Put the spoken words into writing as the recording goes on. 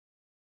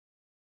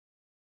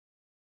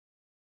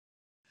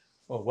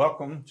Well,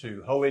 welcome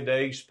to Holy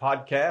Days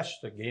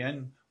podcast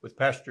again with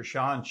Pastor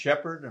Sean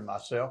Shepherd and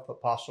myself,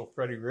 Apostle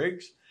Freddie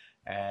Riggs.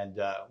 And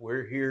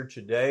we're here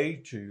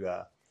today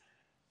to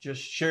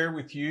just share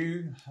with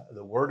you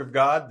the Word of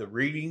God, the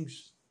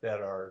readings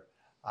that are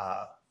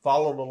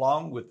followed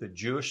along with the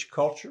Jewish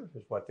culture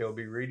is what they'll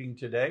be reading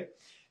today.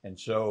 And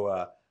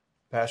so,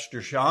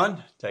 Pastor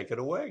Sean, take it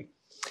away.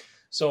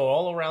 So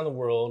all around the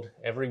world,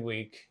 every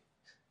week,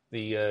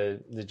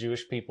 the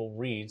Jewish people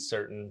read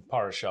certain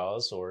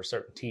parashas or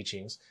certain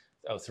teachings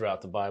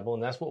throughout the Bible,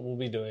 and that's what we'll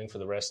be doing for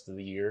the rest of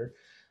the year,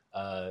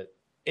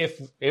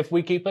 if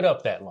we keep it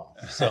up that long.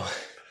 So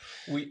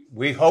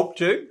we hope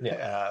to.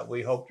 Yeah.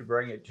 We hope to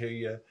bring it to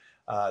you.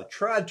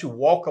 Try to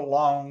walk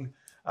along.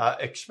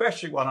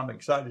 Especially what I'm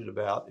excited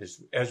about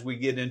is as we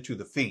get into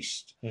the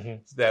feast,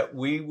 that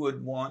we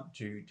would want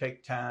to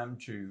take time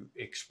to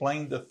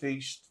explain the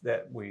feast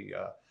that we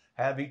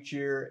have each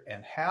year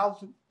and how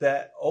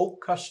that Old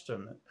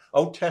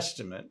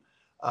Testament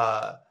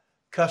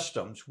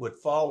customs would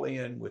fall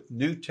in with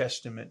New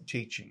Testament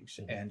teachings.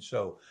 And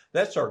so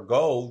that's our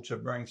goal, to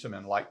bring some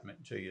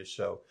enlightenment to you.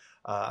 So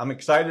I'm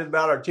excited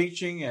about our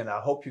teaching, and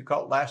I hope you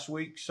caught last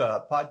week's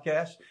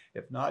podcast.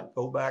 If not,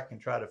 go back and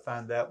try to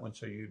find that one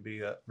so you'd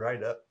be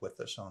right up with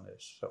us on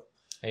this. So,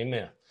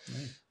 Amen.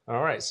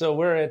 All right, so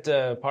we're at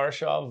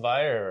Parashat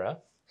Vaera,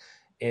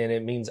 and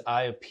it means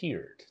I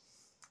appeared.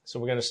 So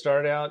we're going to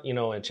start out,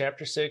 in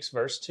chapter 6,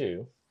 verse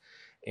 2.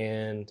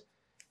 And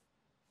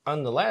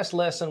on the last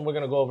lesson, we're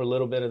going to go over a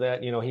little bit of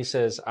that. He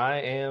says, I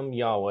am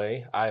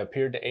Yahweh. I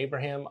appeared to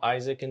Abraham,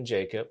 Isaac, and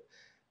Jacob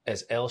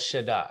as El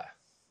Shaddai,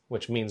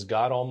 which means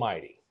God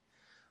Almighty.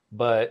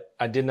 But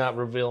I did not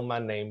reveal my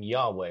name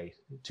Yahweh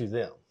to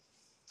them.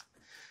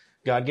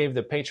 God gave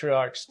the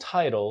patriarchs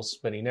titles,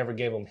 but he never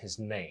gave them his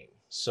name.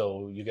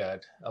 So you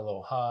got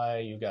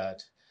Elohai, you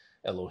got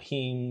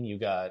Elohim, you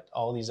got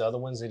all these other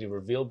ones that he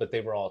revealed, but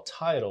they were all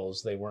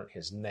titles. They weren't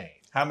his name.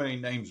 How many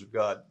names of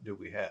God do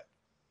we have?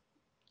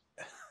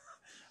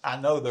 I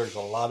know there's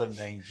a lot of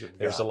names of God.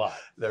 There's a lot.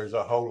 There's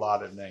a whole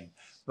lot of names.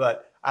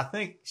 But I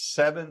think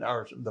 7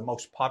 are the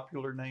most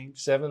popular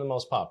names. 7 the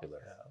most popular.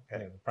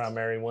 Okay. The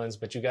primary ones,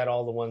 but you got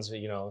all the ones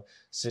that,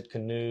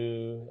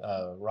 Sitkanu,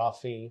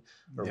 Raphi,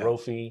 or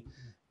Rofi,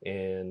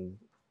 and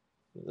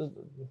the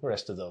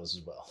rest of those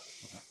as well.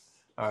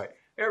 All right.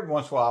 Every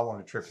once in a while, I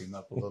want to trip him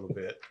up a little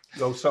bit.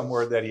 Go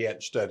somewhere that he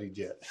hadn't studied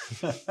yet.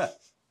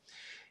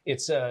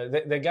 It's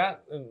they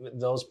got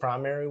those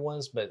primary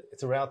ones, but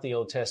throughout the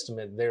Old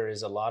Testament, there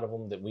is a lot of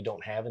them that we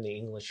don't have in the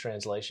English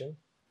translation.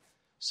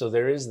 So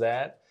there is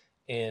that,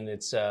 and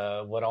it's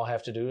what I'll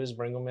have to do is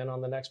bring them in on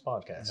the next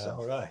podcast. So.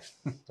 All right.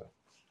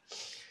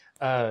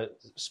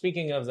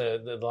 Speaking of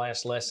the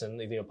last lesson,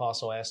 the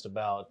apostle asked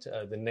about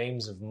the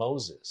names of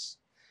Moses,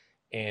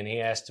 and he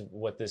asked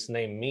what this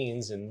name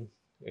means and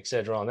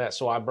etc. on that.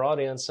 So I brought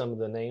in some of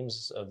the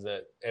names of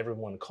that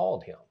everyone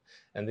called him,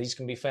 and these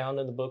can be found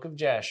in the book of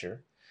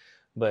Jasher.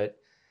 But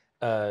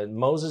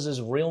Moses'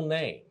 real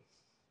name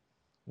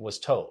was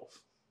Tov,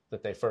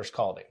 that they first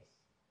called him.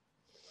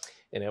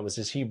 And it was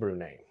his Hebrew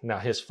name. Now,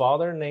 his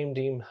father named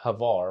him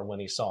Havar when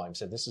he saw him,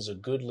 said, this is a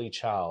goodly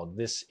child.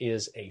 This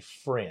is a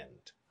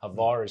friend.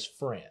 Havar is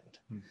friend.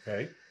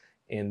 Okay.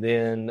 And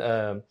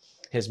then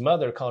his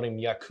mother called him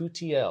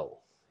Yakutiel.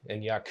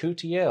 And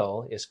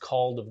Yakutiel is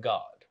called of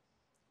God.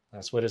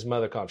 That's what his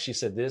mother called him. She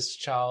said, this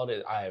child,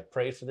 I have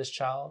prayed for this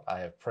child. I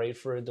have prayed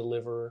for a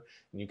deliverer.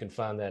 And you can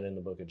find that in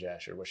the book of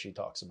Jasher where she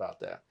talks about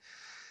that.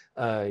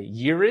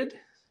 Yerid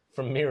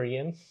from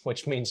Miriam,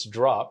 which means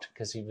dropped,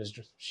 because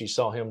she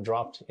saw him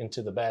dropped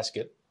into the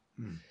basket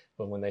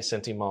but when they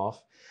sent him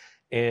off.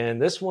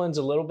 And this one's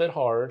a little bit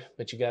hard,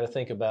 but you got to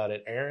think about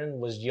it. Aaron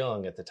was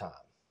young at the time.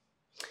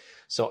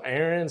 So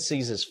Aaron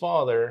sees his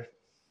father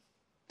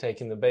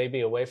taking the baby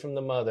away from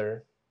the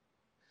mother.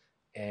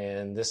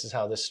 And this is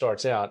how this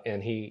starts out.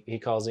 And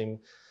he calls him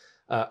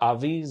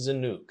Avi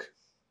Zanuk,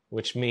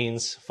 which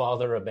means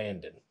father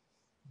abandoned.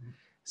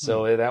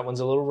 So that one's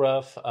a little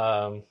rough.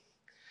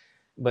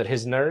 But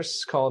his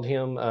nurse called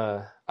him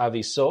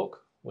Avisok,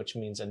 which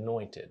means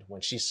anointed.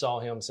 When she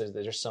saw him, says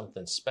there's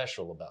something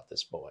special about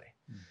this boy.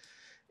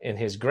 And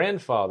his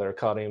grandfather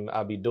called him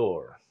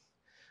Abidor,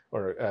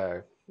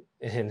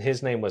 and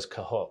his name was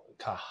Kohat.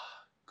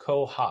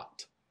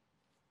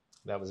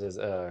 That was his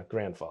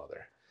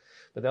grandfather.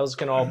 But those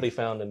can all be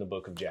found in the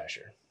book of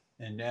Jasher.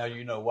 And now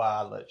you know why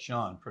I let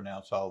Sean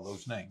pronounce all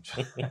those names.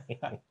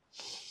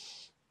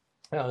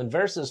 Now, in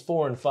verses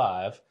 4 and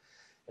 5,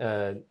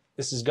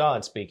 this is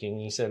God speaking.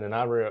 He said, and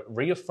I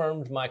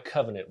reaffirmed my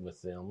covenant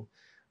with them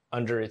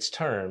under its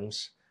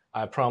terms.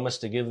 I promised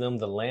to give them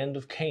the land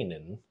of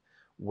Canaan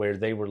where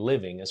they were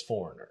living as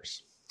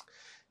foreigners.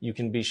 You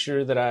can be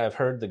sure that I have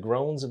heard the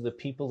groans of the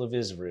people of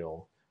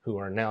Israel who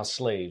are now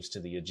slaves to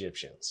the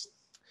Egyptians.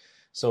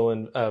 So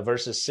in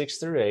verses 6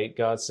 through 8,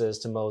 God says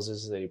to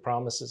Moses that he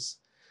promises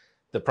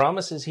the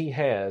promises he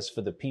has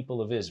for the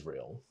people of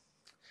Israel.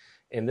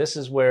 And this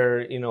is where,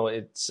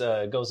 it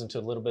goes into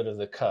a little bit of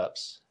the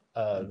cups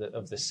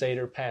of the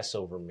Seder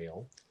Passover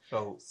meal.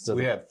 So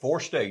we have 4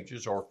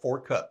 stages or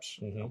 4 cups.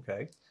 Mm-hmm.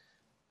 Okay.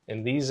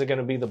 And these are going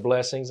to be the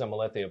blessings. I'm going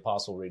to let the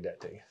apostle read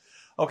that to you.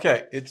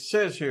 Okay, it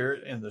says here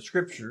in the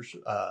scriptures,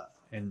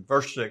 in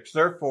verse 6,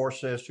 therefore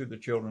says to the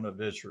children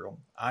of Israel,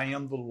 I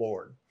am the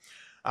Lord.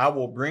 I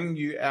will bring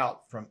you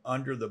out from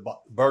under the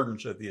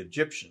burdens of the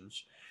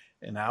Egyptians.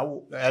 And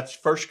that's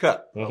first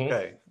cut. Mm-hmm.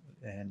 Okay.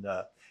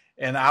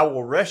 And I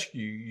will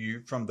rescue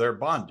you from their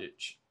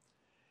bondage.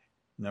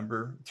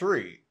 Number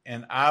 3,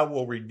 and I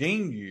will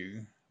redeem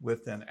you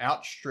with an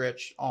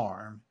outstretched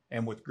arm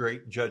and with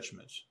great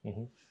judgments.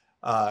 Mm-hmm.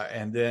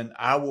 And then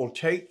I will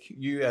take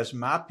you as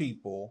my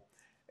people,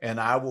 and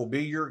I will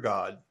be your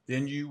God.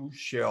 Then you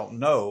shall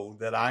know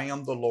that I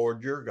am the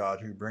Lord your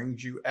God who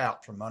brings you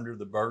out from under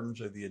the burdens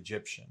of the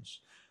Egyptians.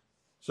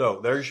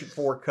 So there's your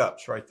 4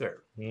 cups right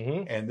there.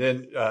 Mm-hmm. And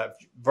then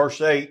verse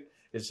 8,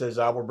 it says,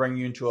 I will bring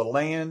you into a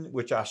land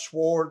which I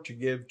swore to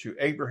give to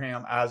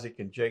Abraham, Isaac,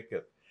 and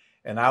Jacob,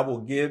 and I will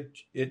give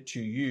it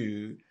to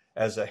you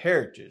as a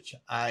heritage.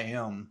 I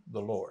am the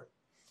Lord.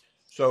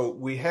 So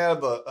we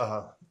have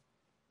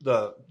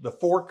the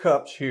 4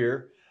 cups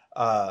here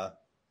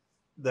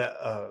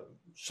that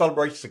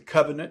celebrates the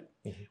covenant,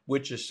 mm-hmm.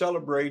 which is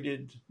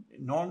celebrated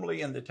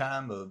normally in the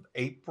time of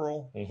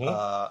April,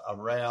 mm-hmm.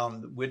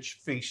 Around which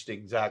feast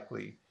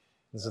exactly?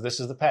 So this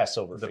is the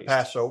Passover feast. The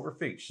Passover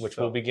feast. Which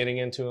we'll be getting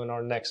into in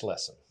our next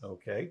lesson.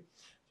 Okay.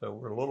 So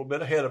we're a little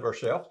bit ahead of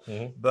ourselves.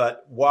 Mm-hmm.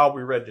 But while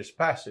we read this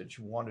passage,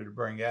 we wanted to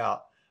bring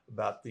out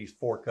about these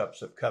 4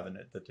 cups of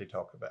covenant that they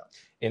talk about.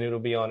 And it'll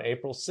be on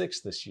April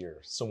 6th this year.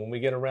 So when we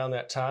get around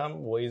that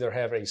time, we'll either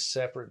have a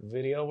separate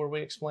video where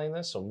we explain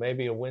this, or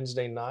maybe a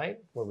Wednesday night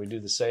where we do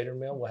the Seder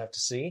meal. We'll have to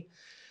see.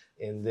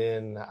 And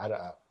then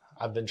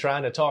I've been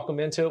trying to talk them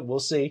into it. We'll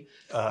see.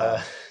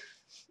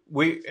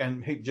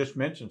 And he just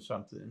mentioned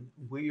something.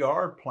 We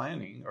are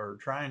planning or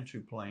trying to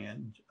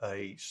plan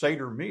a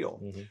Seder meal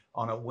mm-hmm.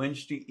 on a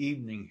Wednesday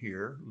evening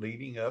here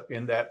leading up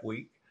in that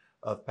week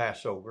of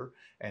Passover.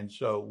 And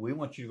so we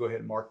want you to go ahead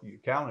and mark your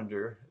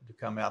calendar to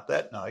come out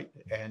that night.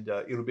 And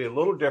it'll be a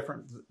little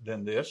different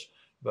than this,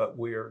 but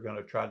we are going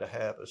to try to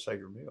have a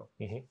Seder meal.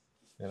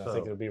 Mm-hmm. And I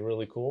think it'll be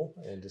really cool.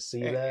 And to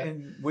see that.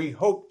 And we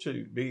hope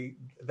to be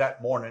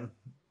that morning,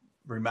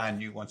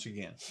 remind you once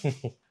again.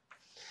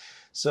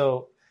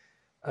 So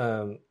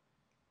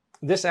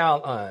this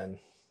outline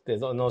in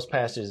those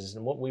passages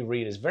and what we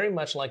read is very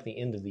much like the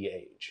end of the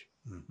age.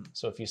 Mm-hmm.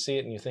 So if you see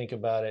it and you think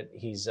about it,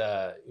 he's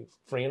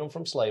freeing them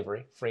from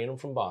slavery, freeing them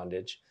from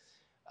bondage.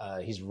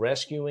 He's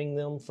rescuing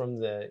them from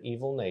the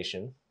evil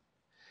nation,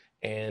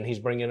 and he's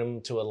bringing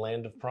them to a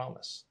land of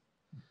promise.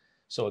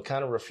 So it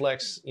kind of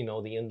reflects,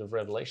 the end of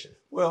Revelation.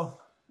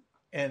 Well,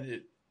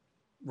 and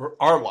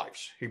our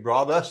lives, he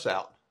brought us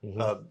out mm-hmm.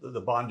 of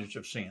the bondage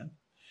of sin,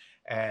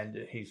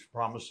 and he's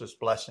promised us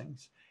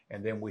blessings.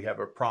 And then we have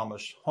a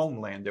promised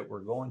homeland that we're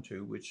going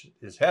to, which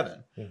is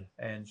heaven. Mm-hmm.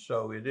 And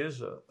so it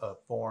is a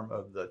form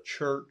of the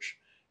church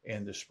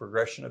and this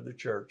progression of the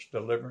church,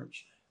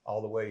 deliverance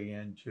all the way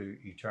into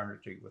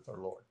eternity with our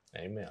Lord.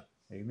 Amen.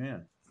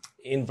 Amen.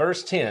 In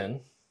verse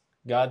 10,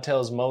 God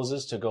tells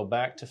Moses to go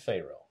back to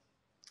Pharaoh.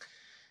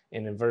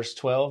 And in verse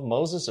 12,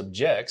 Moses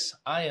objects,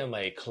 I am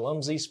a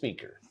clumsy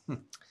speaker.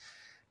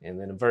 And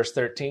then in verse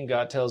 13,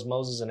 God tells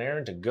Moses and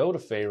Aaron to go to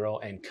Pharaoh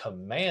and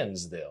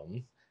commands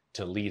them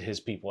to lead his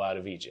people out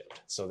of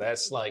Egypt. So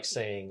that's like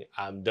saying,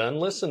 I'm done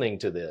listening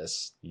to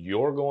this.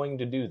 You're going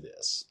to do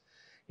this.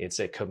 It's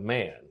a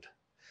command.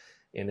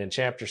 And in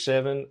chapter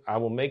 7, I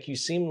will make you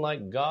seem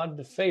like God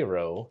to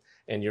Pharaoh,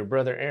 and your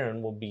brother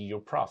Aaron will be your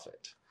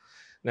prophet.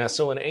 Now,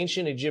 so in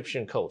ancient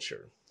Egyptian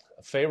culture,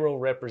 Pharaoh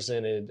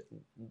represented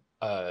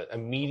a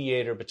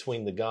mediator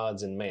between the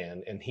gods and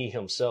man, and he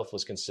himself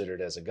was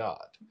considered as a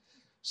god.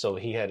 So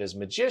he had his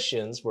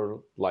magicians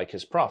were like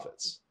his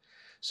prophets.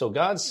 So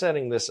God's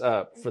setting this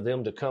up for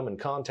them to come in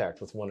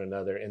contact with one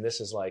another, and this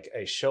is like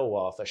a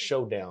show-off, a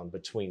showdown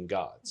between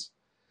gods.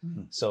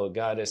 Mm-hmm. So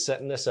God is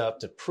setting this up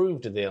to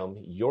prove to them,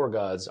 your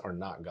gods are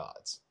not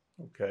gods.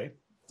 Okay.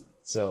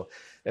 So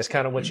that's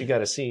kind of what you got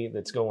to see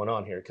that's going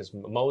on here, because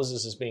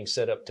Moses is being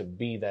set up to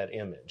be that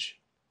image.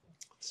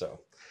 So.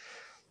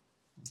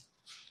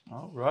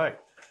 All right.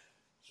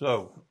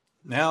 So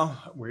now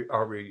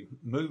are we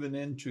moving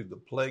into the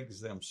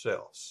plagues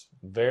themselves?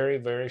 Very,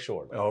 very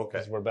shortly. Oh, okay.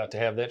 Because we're about to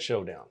have that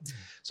showdown.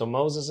 So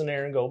Moses and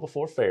Aaron go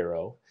before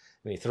Pharaoh,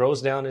 and he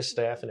throws down his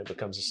staff, and it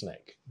becomes a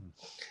snake.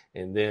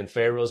 And then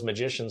Pharaoh's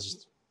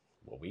magicians,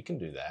 well, we can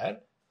do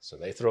that. So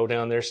they throw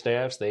down their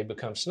staffs, they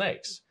become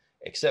snakes,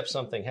 except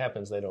something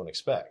happens they don't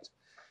expect.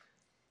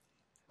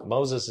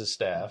 Moses'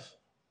 staff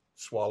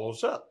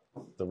swallows up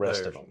the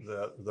rest of them.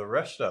 The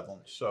rest of them.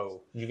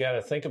 So you got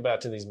to think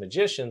about, to these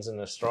magicians and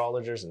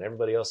astrologers and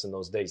everybody else in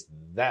those days,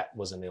 that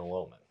was an ill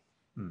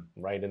omen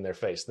right in their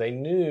face. They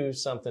knew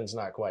something's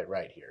not quite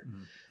right here,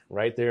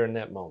 right there in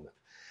that moment.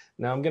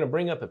 Now I'm going to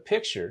bring up a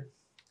picture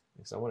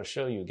because I want to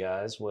show you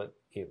guys what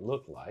it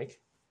looked like.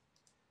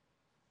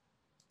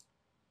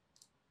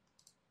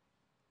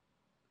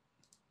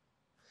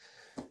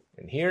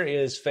 And here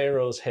is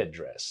Pharaoh's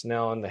headdress.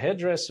 Now on the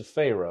headdress of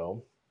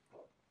Pharaoh,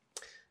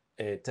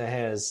 it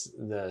has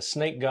the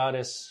snake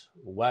goddess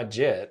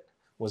Wadjet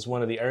was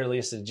one of the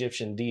earliest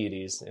Egyptian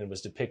deities and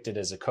was depicted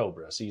as a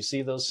cobra. So you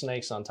see those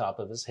snakes on top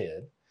of his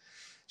head.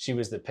 She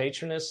was the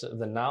patroness of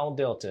the Nile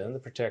Delta and the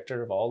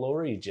protector of all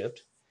Lower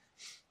Egypt.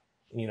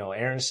 You know,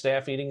 Aaron's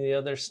staff eating the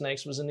other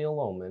snakes was a Nile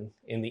omen.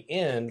 In the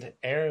end,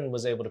 Aaron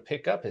was able to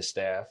pick up his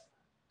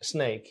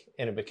snake,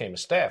 and it became a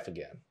staff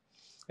again.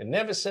 It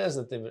never says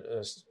that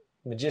the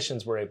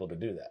magicians were able to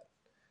do that.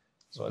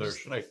 So their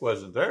snake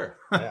wasn't there.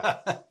 Yeah.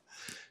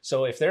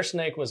 So if their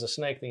snake was a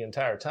snake the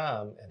entire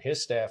time and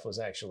his staff was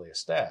actually a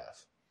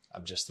staff,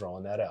 I'm just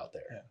throwing that out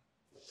there.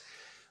 Yeah.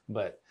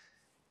 But,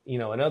 you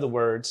know, in other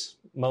words,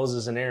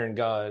 Moses and Aaron,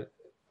 God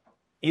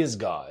is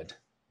God.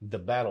 The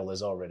battle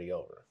is already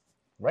over.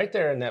 Right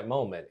there in that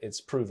moment, it's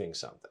proving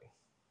something.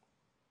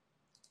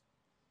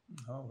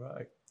 All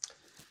right.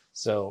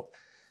 So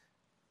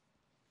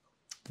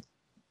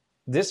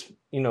this,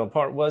 you know,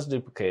 part was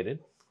duplicated.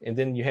 And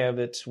then you have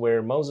it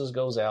where Moses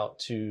goes out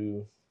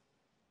to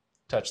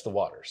touch the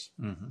waters.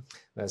 Mm-hmm.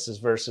 This is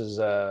verses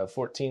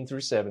 14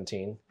 through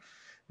 17.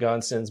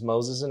 God sends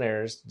Moses and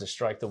Aaron to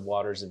strike the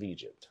waters of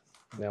Egypt.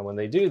 Now, when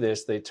they do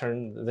this, they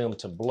turn them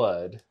to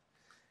blood.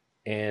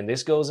 And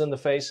this goes in the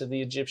face of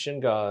the Egyptian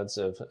gods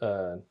of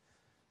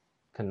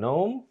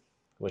Knom,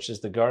 which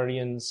is the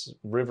guardian's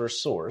river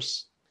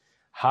source,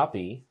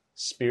 Hapi,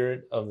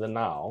 spirit of the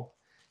Nile,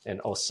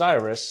 and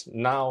Osiris.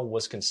 Nile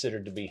was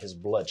considered to be his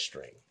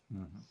bloodstream.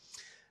 Mm-hmm.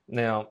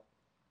 Now,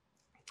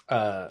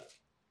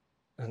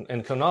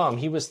 in Knom,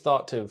 he was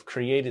thought to have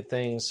created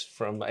things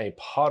from a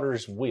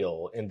potter's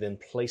wheel and then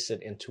place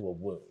it into a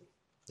womb.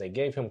 They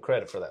gave him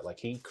credit for that. Like,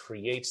 he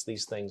creates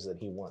these things that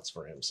he wants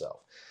for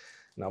himself.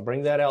 And I'll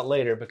bring that out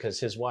later because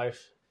his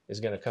wife is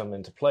going to come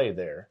into play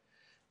there.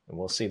 And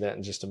we'll see that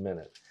in just a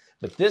minute.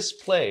 But this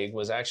plague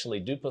was actually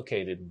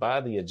duplicated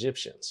by the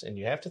Egyptians. And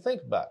you have to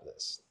think about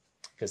this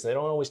because they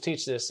don't always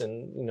teach this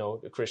in, you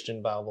know,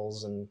 Christian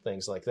Bibles and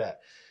things like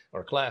that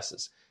or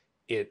classes.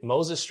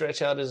 Moses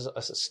stretched out his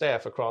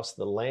staff across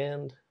the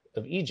land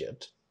of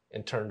Egypt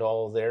and turned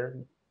all of their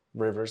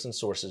rivers and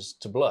sources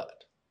to blood,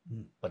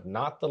 but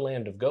not the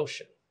land of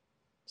Goshen.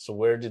 So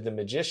where did the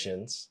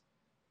magicians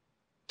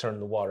turn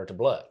the water to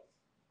blood?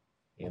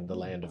 In the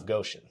land of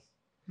Goshen.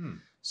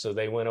 So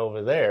they went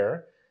over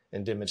there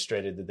and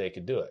demonstrated that they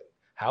could do it.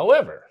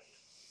 However,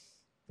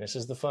 this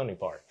is the funny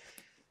part.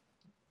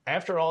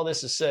 After all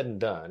this is said and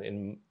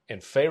done,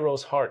 and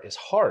Pharaoh's heart is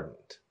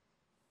hardened,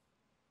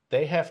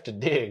 they have to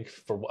dig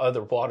for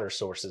other water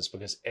sources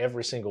because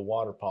every single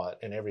water pot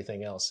and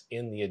everything else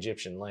in the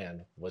Egyptian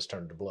land was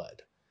turned to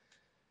blood.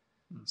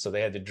 So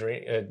they had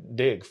to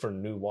dig for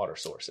new water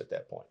source at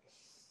that point.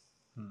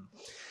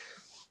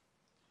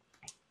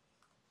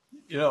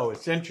 You know,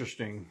 it's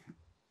interesting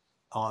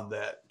on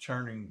that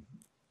turning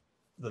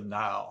the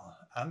Nile.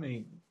 I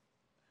mean,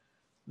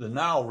 the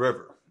Nile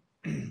River.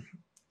 In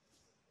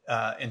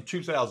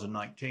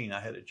 2019, I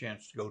had a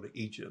chance to go to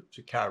Egypt,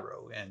 to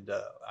Cairo, and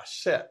I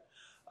sat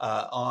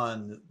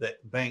on the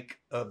bank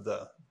of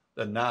the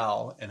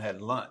Nile and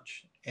had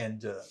lunch,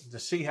 and to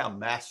see how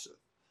massive,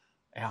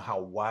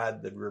 how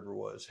wide the river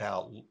was,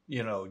 how,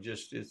 you know,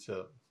 just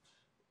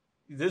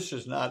this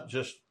is not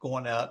just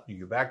going out in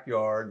your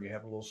backyard and you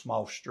have a little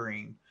small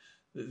stream.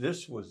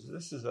 This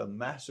is a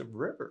massive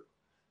river,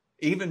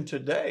 even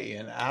today.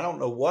 And I don't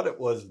know what it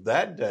was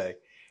that day,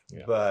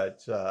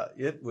 but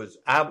it was.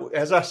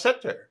 As I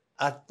sat there,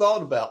 I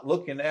thought about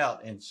looking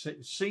out and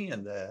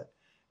seeing that.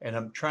 And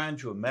I'm trying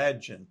to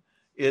imagine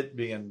it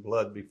being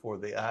blood before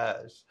the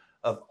eyes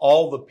of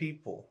all the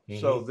people. Mm-hmm.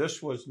 So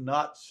this was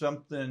not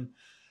something,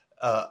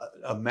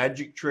 a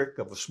magic trick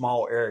of a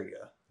small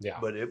area,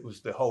 but it was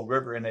the whole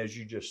river. And as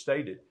you just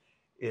stated,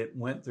 it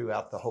went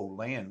throughout the whole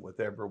land with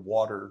every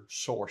water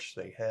source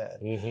they had.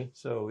 Mm-hmm.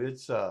 So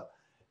it's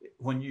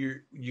when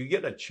you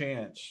get a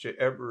chance to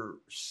ever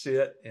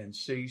sit and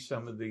see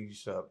some of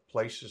these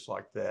places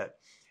like that,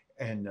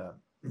 and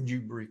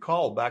you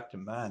recall back to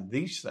mind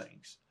these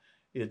things.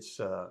 It's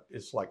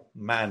like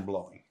mind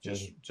blowing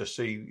just to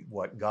see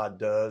what God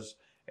does.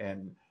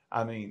 And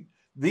I mean,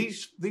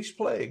 these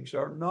plagues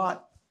are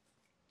not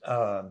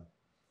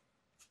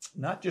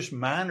just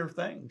minor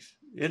things.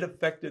 It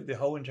affected the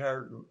whole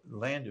entire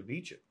land of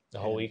Egypt, the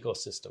whole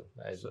ecosystem,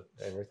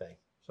 everything.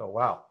 So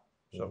wow.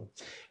 So,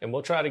 and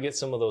we'll try to get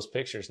some of those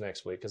pictures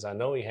next week because I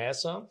know he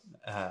has some.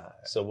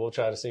 So we'll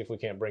try to see if we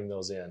can't bring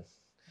those in.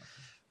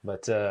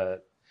 But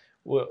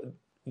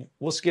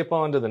we'll skip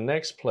on to the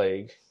next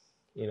plague.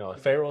 You know,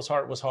 Pharaoh's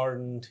heart was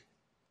hardened.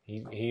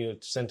 He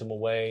sent them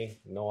away.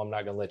 No, I'm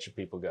not going to let your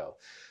people go.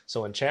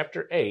 So in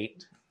chapter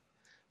 8,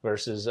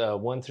 verses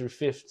 1 through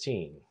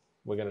 15,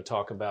 we're going to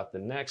talk about the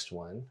next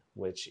one,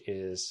 which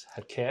is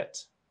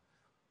Heket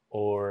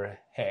or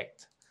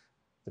Hecht,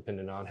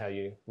 depending on how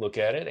you look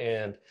at it.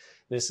 And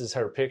this is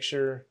her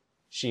picture.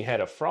 She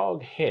had a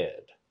frog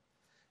head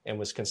and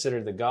was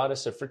considered the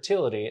goddess of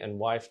fertility and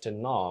wife to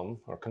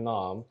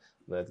Knom,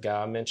 the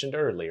guy I mentioned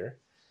earlier.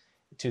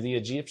 To the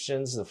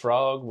Egyptians, the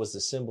frog was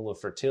the symbol of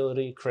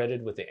fertility,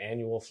 credited with the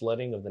annual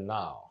flooding of the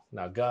Nile.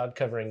 Now, God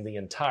covering the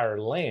entire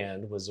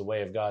land was a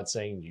way of God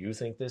saying, you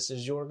think this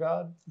is your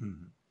God?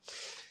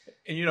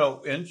 Mm-hmm.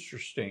 And,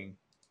 interesting,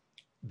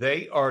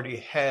 they already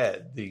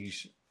had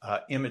these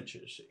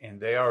images, and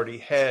they already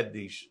had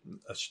these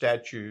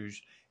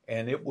statues,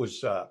 and it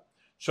was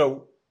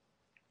so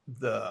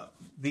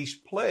these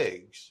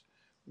plagues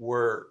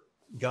were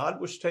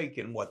God was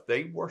taking what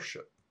they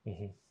worship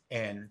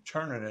and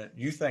turning it.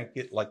 You think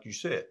it, like you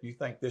said, you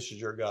think this is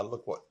your God.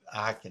 Look what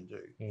I can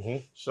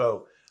do.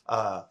 So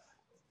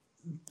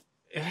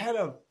it had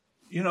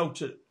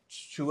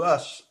to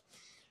us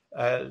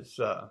as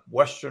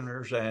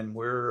Westerners, and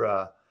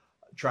we're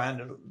trying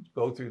to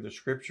go through the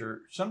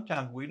scripture,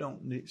 sometimes we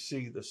don't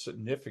see the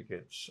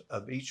significance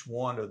of each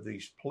one of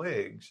these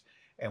plagues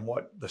and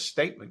what the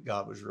statement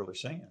God was really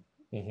saying.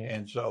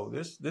 And so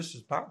this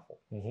is powerful.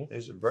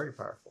 This is very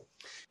powerful.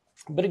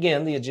 But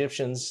again, the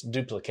Egyptians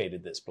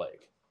duplicated this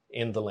plague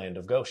in the land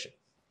of Goshen.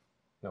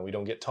 Now, we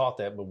don't get taught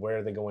that, but where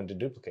are they going to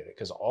duplicate it?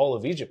 Because all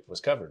of Egypt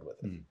was covered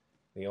with it.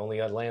 The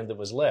only land that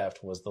was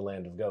left was the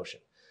land of Goshen.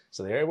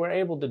 So they were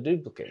able to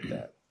duplicate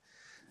that.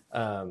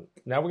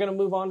 Now we're going to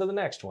move on to the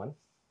next one.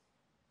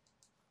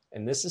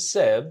 And this is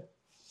Seb,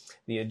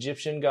 the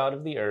Egyptian god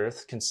of the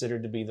earth,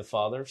 considered to be the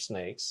father of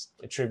snakes,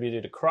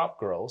 attributed to crop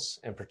growth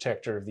and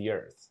protector of the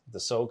earth. The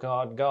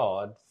so-called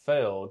god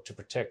failed to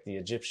protect the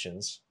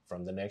Egyptians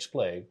from the next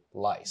plague,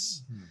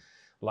 lice.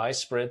 Lice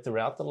spread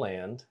throughout the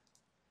land,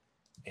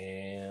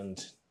 and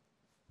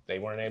they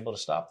weren't able to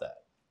stop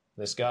that.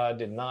 This God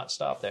did not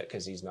stop that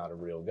because he's not a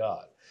real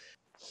God.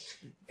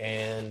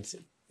 And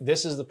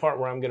this is the part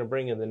where I'm going to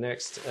bring in the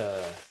next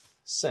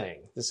saying.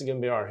 This is going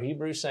to be our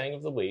Hebrew saying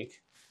of the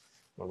week.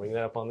 I'll bring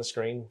that up on the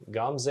screen.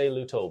 Gamze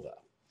Lutova.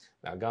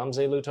 Now,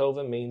 Gamze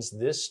Lutova means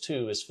this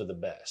too is for the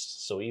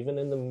best. So even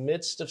in the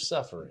midst of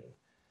suffering,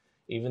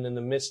 even in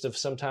the midst of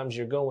sometimes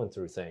you're going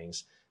through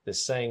things,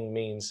 this saying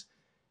means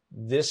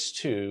this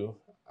too,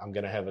 I'm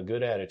going to have a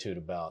good attitude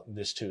about.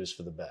 This too is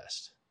for the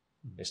best.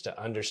 It's to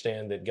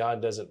understand that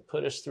God doesn't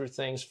put us through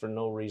things for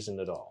no reason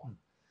at all.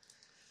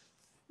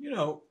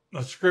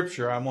 The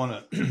scripture I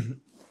want to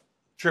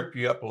trip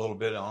you up a little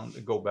bit on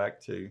to go back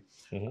to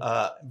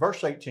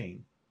verse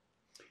 18.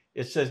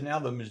 It says, now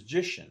the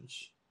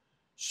magicians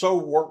so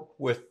worked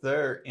with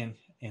their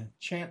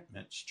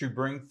enchantments to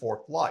bring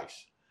forth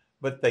lice,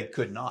 but they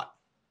could not.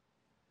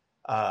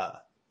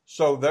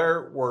 So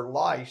there were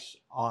lice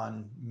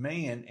on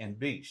man and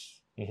beast.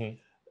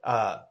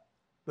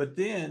 But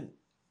then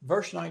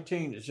verse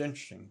 19 is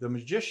interesting. The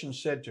magician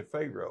said to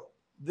Pharaoh,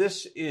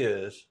 this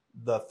is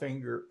the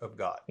finger of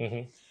God.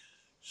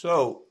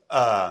 So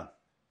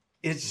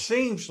it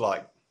seems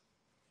like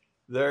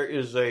there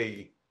is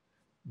a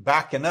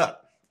backing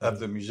up of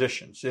the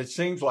musicians. It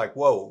seems like,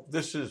 whoa,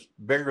 this is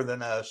bigger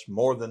than us,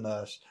 more than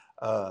us.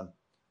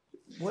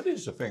 What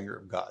is the finger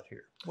of God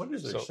here? What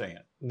is it saying?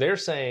 They're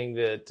saying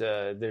that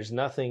there's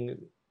nothing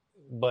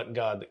but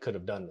God that could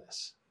have done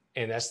this.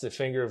 And that's the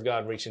finger of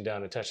God reaching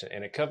down and touching it.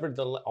 And it covered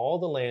all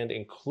the land,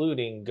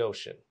 including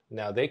Goshen.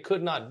 Now, they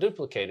could not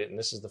duplicate it, and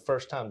this is the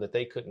first time that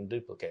they couldn't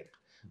duplicate it.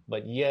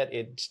 But yet,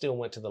 it still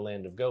went to the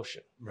land of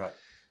Goshen. Right.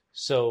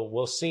 So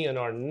we'll see in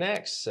our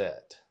next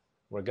set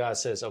where God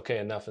says, okay,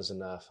 enough is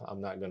enough.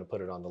 I'm not going to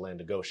put it on the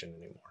land of Goshen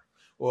anymore.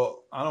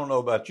 Well, I don't know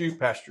about you,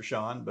 Pastor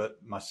Sean, but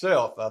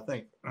myself, I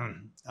think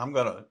I'm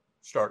going to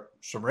start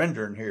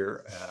surrendering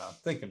here,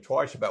 thinking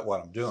twice about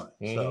what I'm doing.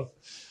 So,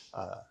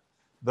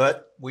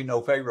 but we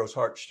know Pharaoh's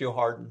heart still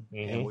hardened,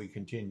 and we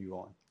continue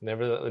on.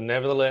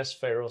 Nevertheless,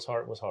 Pharaoh's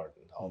heart was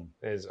hardened.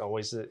 Is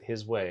always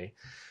his way.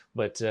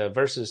 But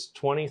verses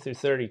 20 through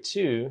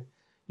 32,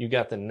 you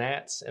got the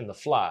gnats and the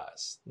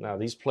flies. Now,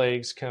 these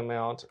plagues come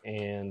out,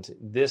 and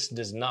this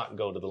does not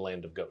go to the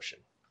land of Goshen.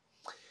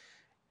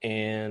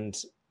 And,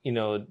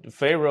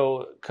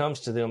 Pharaoh comes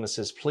to them and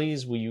says,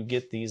 please, will you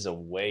get these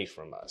away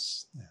from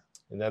us? Yeah.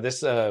 Now,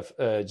 this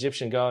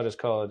Egyptian god is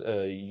called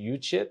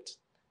Uchit.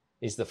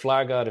 He's the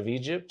fly god of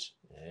Egypt.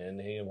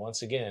 And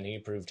once again, he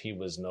proved he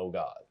was no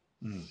god.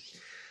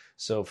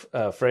 So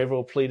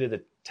Pharaoh pleaded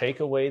to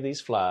take away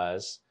these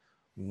flies.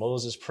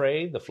 Moses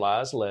prayed, the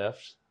flies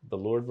left. The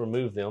Lord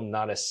removed them.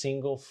 Not a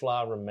single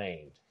fly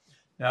remained.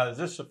 Now, is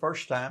this the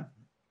first time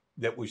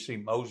that we see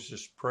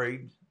Moses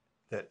prayed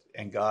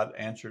and God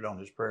answered on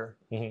his prayer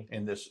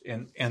in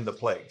the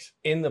plagues?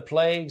 In the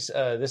plagues,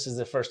 this is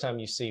the first time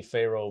you see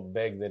Pharaoh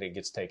beg that it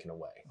gets taken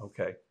away.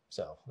 Okay.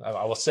 So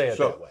I will say it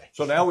that way.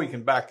 So now we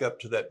can back up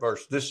to that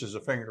verse. This is the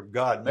finger of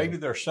God. Maybe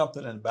there's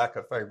something in the back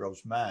of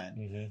Pharaoh's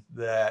mind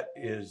that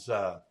is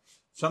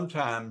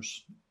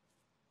sometimes,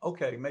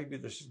 okay, maybe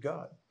this is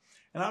God.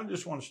 And I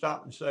just want to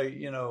stop and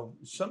say,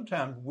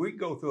 sometimes we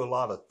go through a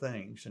lot of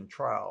things and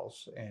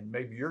trials, and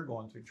maybe you're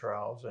going through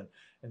trials,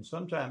 and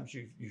sometimes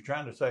you're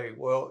trying to say,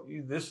 well,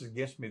 this is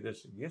against me, this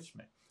is against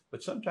me.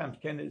 But sometimes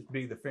can it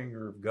be the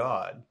finger of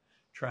God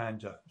trying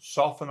to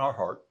soften our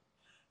heart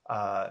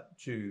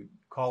to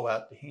call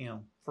out to him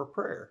for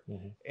prayer?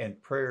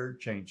 And prayer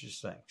changes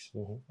things.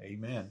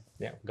 Amen.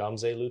 Yeah,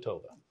 Gamze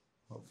Lutova.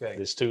 Okay.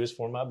 This too is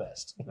for my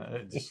best.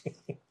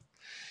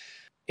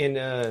 And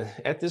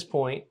at this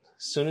point,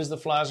 as soon as the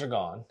flies are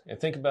gone, and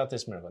think about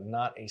this miracle,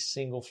 not a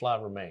single fly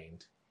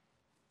remained.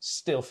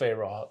 Still,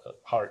 Pharaoh's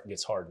heart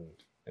gets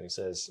hardened And he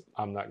says,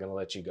 I'm not going to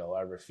let you go.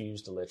 I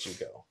refuse to let you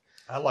go.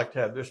 I like to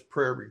have this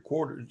prayer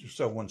recorded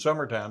so when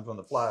summertime, when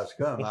the flies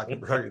come, I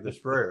can pray this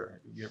prayer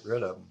and get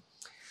rid of them.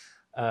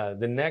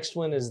 The next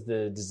one is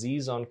the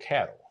disease on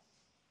cattle.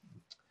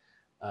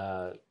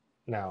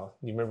 Now,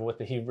 you remember what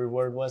the Hebrew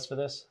word was for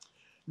this?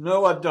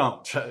 No, I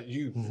don't.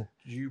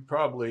 You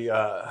probably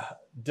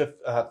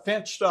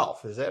fenced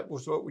off. Is that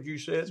what you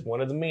said? It's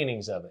one of the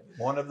meanings of it.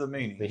 One of the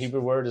meanings. The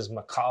Hebrew word is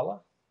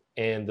makala,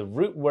 and the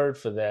root word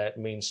for that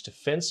means to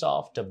fence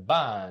off, to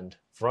bind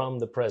from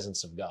the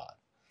presence of God.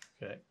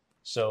 Okay.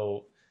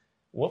 So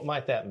what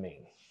might that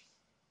mean?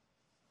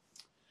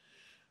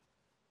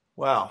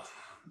 Wow.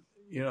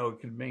 It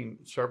can mean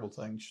several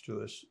things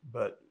to us,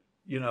 but,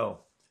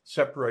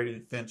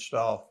 separated, fenced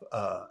off,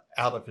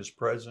 out of his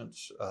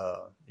presence,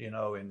 it's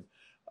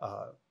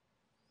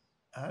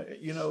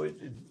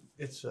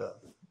a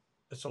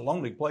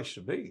lonely place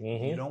to be.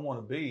 Mm-hmm. You don't want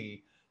to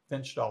be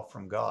fenced off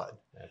from God.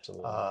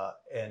 Absolutely.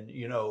 And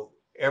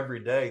every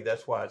day,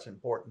 that's why it's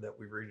important that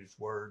we read his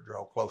word,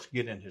 draw close,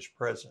 get in his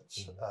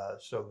presence,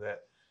 so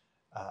that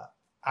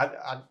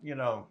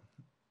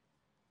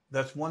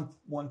that's one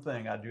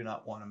thing I do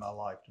not want in my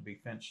life, to be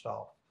fenced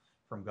off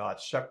from God,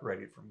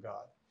 separated from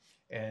God.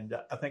 And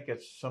I think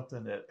it's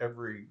something that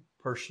every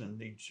person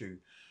needs to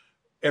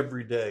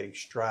every day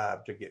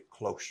strive to get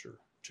closer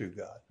to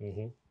God.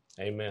 Mm-hmm.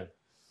 Amen.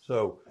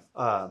 So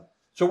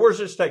where's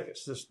this take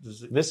us?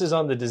 This is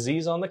on the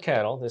disease on the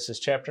cattle. This is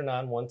chapter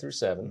 9, 1 through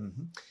 7.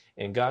 Mm-hmm.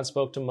 And God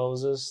spoke to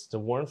Moses to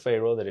warn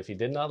Pharaoh that if he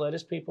did not let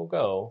his people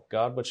go,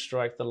 God would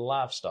strike the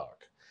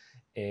livestock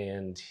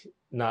and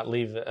not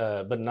leave,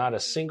 but not a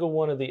single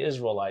one of the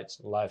Israelites'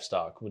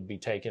 livestock would be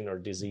taken or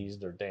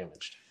diseased or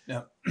damaged.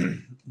 Now,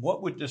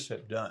 what would this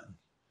have done?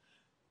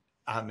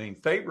 I mean,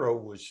 Pharaoh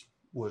was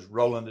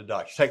rolling the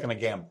dice, taking a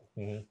gamble,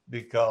 mm-hmm.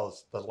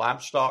 because the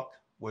livestock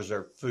was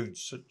their food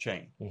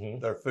chain,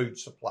 mm-hmm. their food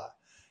supply.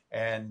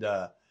 And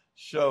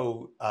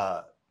so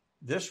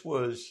this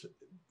was,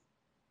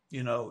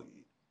 a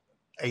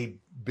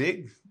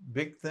big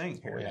thing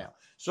here now.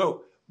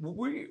 So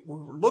we're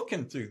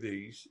looking through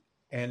these,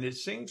 and it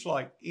seems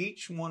like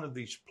each one of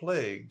these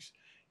plagues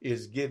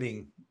is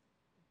getting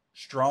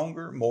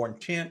stronger, more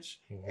intense,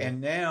 mm-hmm. and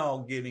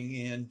now getting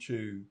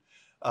into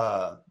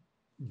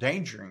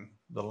endangering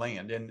the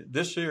land. And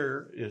this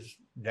here is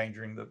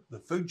endangering the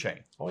food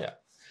chain. Oh, yeah.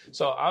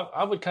 So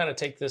I would kind of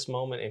take this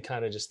moment and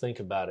kind of just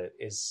think about it.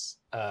 Is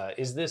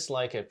this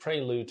like a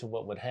prelude to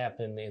what would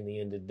happen in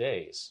the end of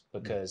days?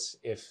 Because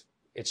if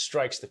it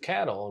strikes the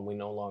cattle and we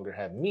no longer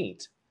have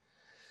meat,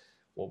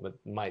 what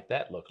might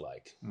that look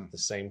like? The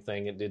same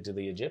thing it did to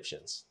the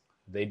Egyptians.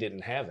 They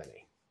didn't have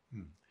any.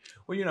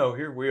 Well,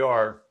 here we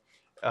are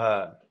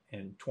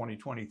in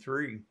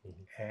 2023,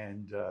 mm-hmm.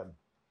 and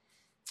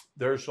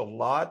there's a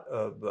lot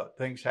of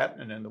things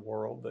happening in the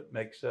world that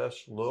makes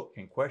us look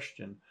and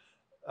question,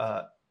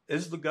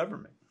 is the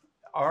government,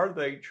 are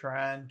they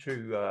trying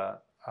to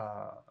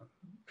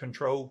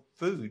control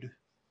food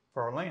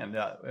for our land?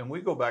 And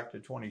we go back to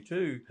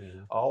 22, mm-hmm.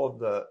 all of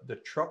the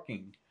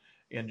trucking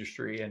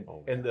industry and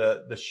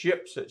the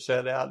ships that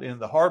set out in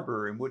the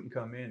harbor and wouldn't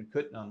come in,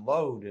 couldn't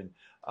unload. And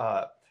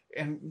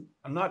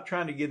I'm not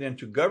trying to get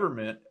into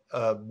government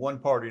of one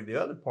party or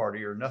the other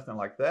party or nothing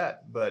like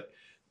that, but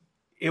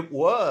it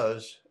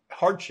was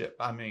hardship.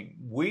 I mean,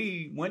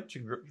 we went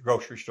to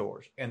grocery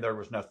stores and there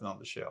was nothing on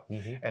the shelf.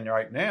 Mm-hmm. And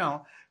right now,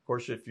 of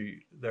course,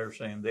 they're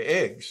saying the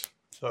eggs,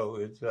 so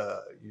it's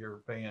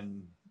you're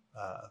paying.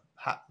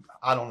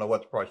 I don't know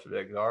what the price of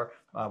eggs are.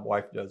 My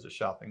wife does the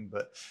shopping,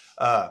 but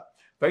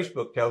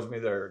Facebook tells me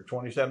they're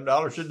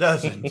 $27 a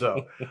dozen.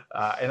 So,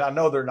 and I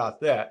know they're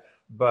not that,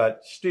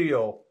 but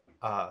still,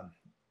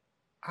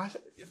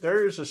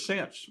 there is a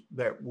sense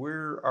that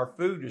our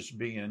food is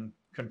being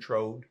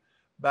controlled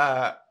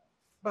by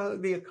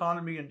the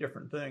economy and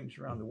different things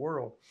around the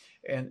world,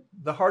 and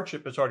the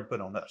hardship is already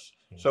put on us.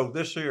 So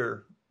this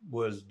year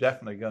was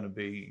definitely going to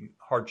be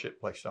hardship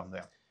placed on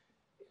them.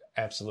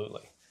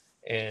 Absolutely.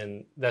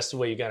 And that's the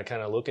way you got to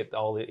kind of look at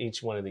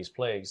each one of these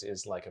plagues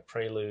is like a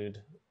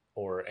prelude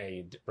or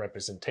a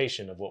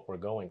representation of what we're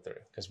going through,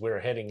 because we're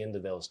heading into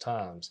those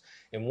times.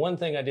 And one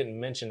thing I didn't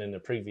mention in the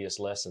previous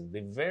lesson,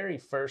 the very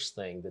first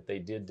thing that they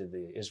did to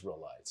the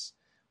Israelites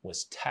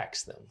was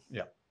tax them.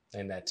 Yeah.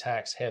 And that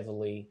tax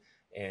heavily,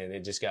 and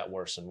it just got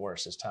worse and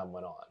worse as time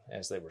went on,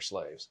 as they were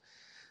slaves.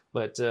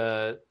 But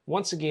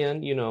once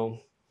again,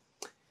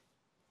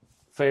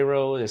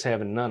 Pharaoh is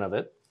having none of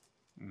it.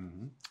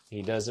 Mm-hmm.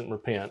 He doesn't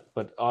repent.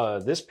 But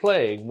this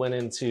plague went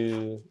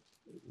into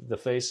the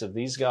face of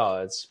these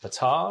gods,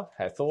 Ptah,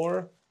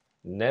 Hathor,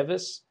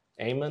 Nevis,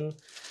 Ammon,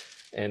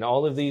 and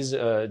all of these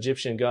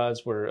Egyptian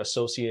gods were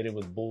associated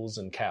with bulls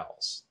and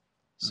cows.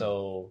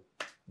 So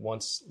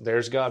once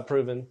there's God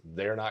proven,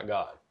 they're not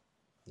God.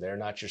 They're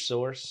not your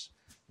source.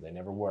 They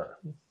never were.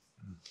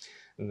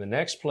 And the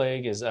next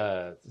plague is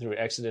through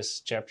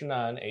Exodus chapter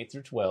 9, 8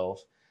 through 12,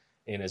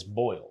 and is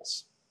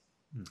boils.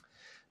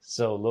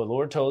 So the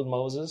Lord told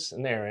Moses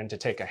and Aaron to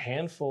take a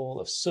handful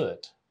of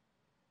soot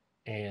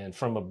and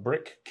from a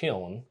brick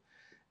kiln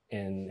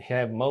and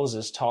have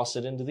Moses toss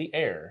it into the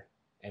air,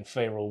 and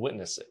Pharaoh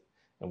witness it.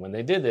 And when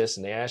they did this,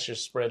 and the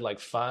ashes spread like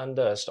fine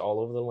dust all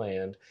over the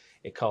land,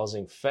 it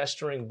causing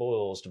festering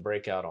boils to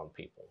break out on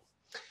people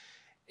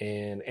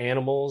and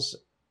animals,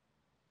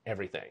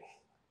 everything.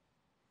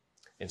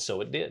 And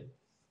so it did.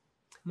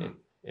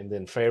 And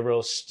then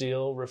Pharaoh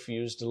still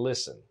refused to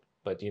listen.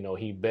 But,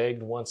 he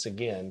begged once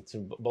again to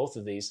both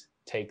of these,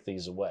 take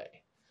these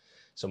away.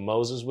 So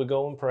Moses would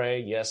go and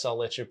pray, yes, I'll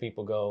let your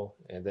people go.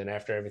 And then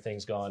after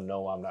everything's gone,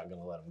 no, I'm not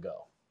going to let them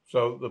go.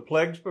 So the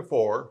plagues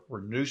before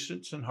were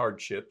nuisance and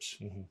hardships,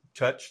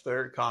 touched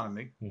their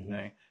economy,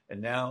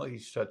 and now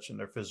he's touching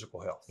their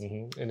physical health.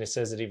 And it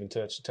says it even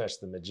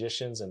touched the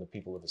magicians and the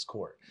people of his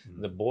court.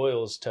 The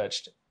boils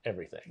touched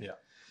everything. Yeah.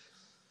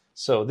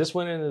 So this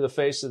went into the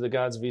face of the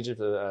gods of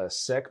Egypt,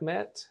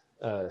 Sekhmet,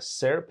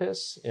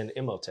 Serapis, and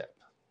Imhotep.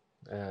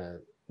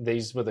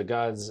 These were the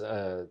gods.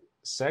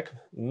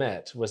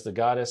 Sekhmet was the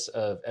goddess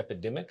of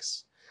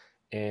epidemics,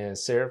 and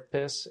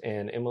Serapis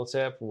and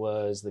Imhotep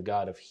was the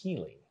god of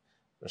healing,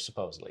 or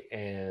supposedly.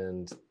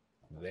 And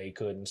they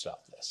couldn't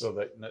stop this.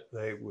 So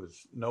they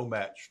was no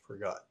match for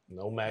God.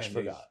 No match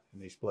for God in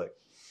these plagues.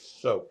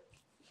 So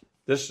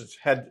this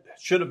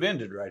should have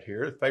ended right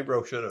here.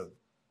 Pharaoh should have.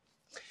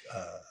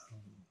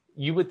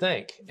 You would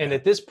think. And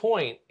at this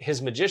point,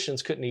 his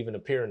magicians couldn't even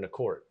appear in the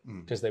court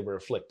because they were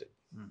afflicted.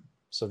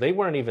 So they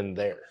weren't even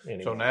there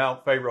anymore. So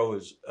now Pharaoh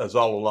is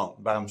all alone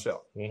by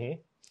himself.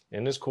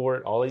 In his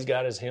court, all he's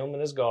got is him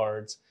and his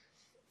guards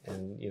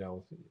and,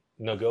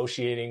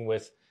 negotiating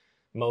with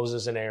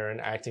Moses and Aaron,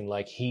 acting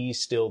like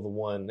he's still the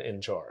one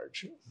in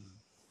charge.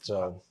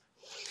 So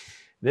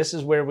this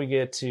is where we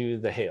get to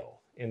the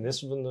hail. And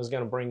this one is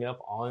going to bring up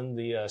on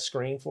the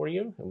screen for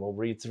you, and we'll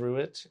read through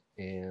it.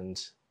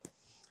 And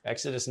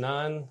Exodus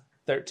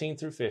 9:13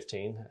 through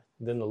 15.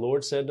 Then the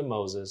Lord said to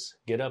Moses,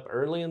 get up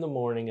early in the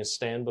morning and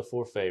stand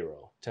before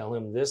Pharaoh. Tell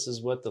him this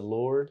is what the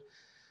Lord,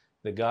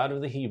 the God of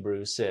the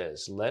Hebrews,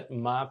 says. Let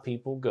my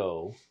people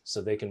go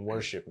so they can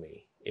worship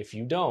me. If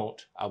you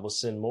don't, I will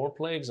send more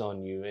plagues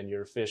on you and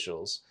your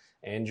officials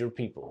and your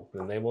people.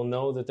 Then they will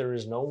know that there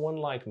is no one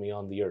like me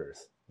on the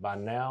earth. By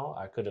now,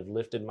 I could have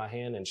lifted my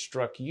hand and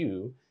struck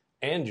you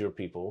and your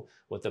people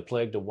with a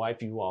plague to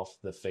wipe you off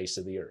the face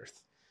of the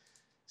earth.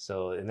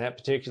 So in that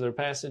particular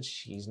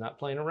passage, he's not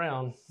playing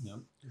around.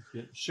 No, it's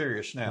getting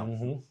serious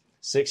now.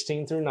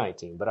 16 through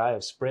 19. But I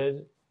have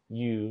spared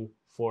you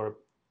for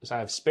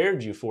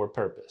a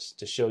purpose,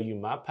 to show you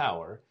my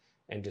power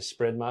and to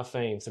spread my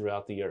fame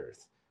throughout the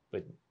earth.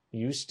 But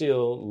you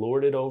still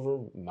lord it over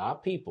my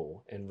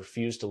people and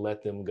refuse to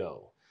let them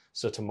go.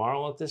 So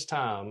tomorrow at this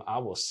time, I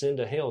will send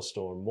a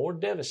hailstorm more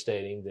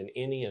devastating than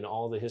any in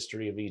all the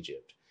history of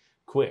Egypt.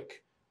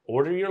 Quick,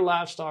 order your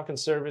livestock and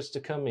servants to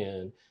come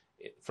in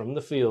from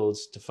the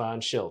fields to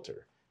find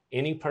shelter.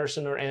 Any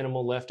person or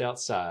animal left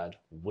outside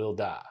will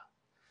die.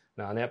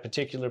 Now, in that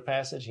particular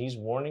passage, he's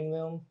warning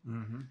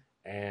them,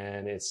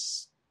 and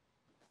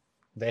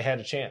they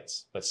had a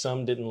chance, but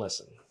some didn't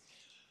listen.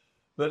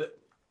 But,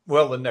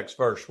 the next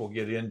verse we'll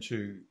get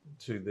into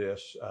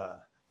this,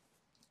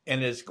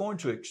 and it's going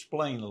to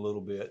explain a little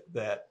bit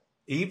that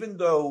even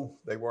though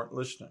they weren't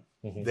listening,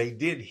 they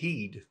did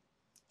heed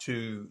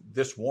to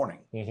this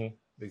warning,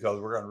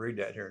 because we're going to read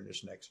that here in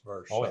this next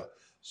verse.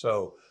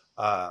 So,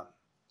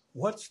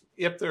 what's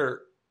if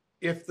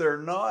they're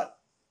not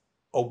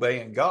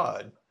obeying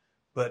God,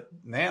 but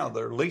now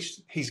they're at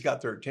least he's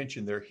got their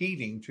attention. They're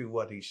heeding to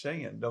what he's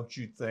saying. Don't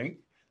you think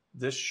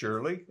this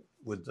surely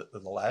with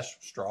the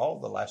last straw,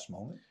 the last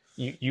moment?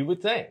 You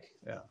would think,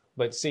 yeah.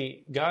 But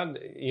see, God,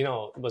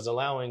 was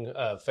allowing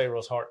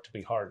Pharaoh's heart to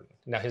be hardened.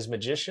 Now, his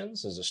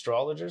magicians, his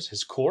astrologers,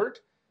 his court,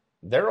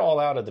 they're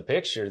all out of the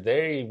picture.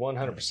 They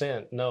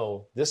 100%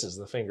 know this is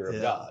the finger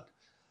of God.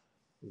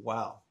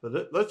 Wow.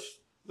 But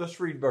let's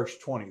read verse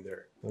 20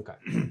 there.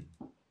 Okay.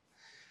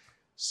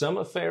 Some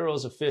of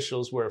Pharaoh's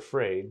officials were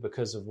afraid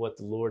because of what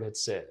the Lord had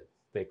said.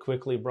 They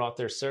quickly brought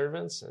their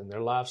servants and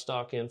their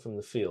livestock in from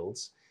the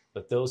fields,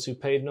 but those who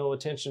paid no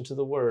attention to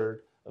the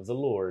word of the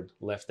Lord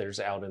left theirs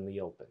out in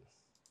the open.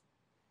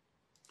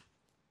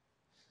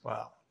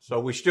 Wow. So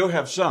we still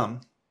have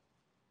some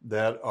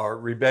that are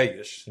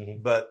rebellious,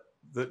 but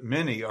that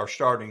many are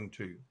starting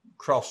to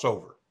cross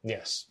over.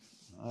 Yes.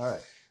 All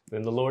right.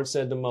 Then the Lord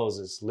said to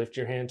Moses, lift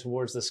your hand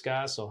towards the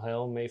sky so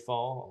hail may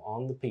fall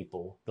on the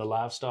people, the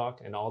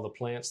livestock, and all the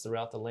plants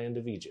throughout the land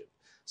of Egypt.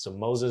 So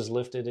Moses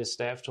lifted his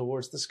staff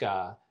towards the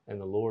sky, and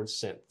the Lord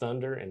sent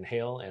thunder and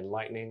hail and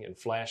lightning and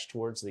flash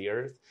towards the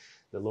earth.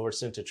 The Lord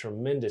sent a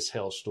tremendous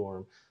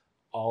hailstorm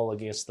all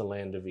against the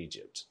land of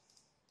Egypt.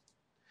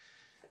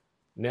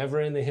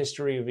 Never in the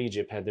history of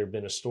Egypt had there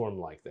been a storm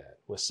like that,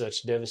 with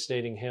such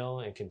devastating hail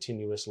and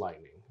continuous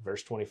lightning.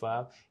 Verse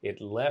 25,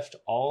 it left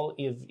all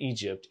of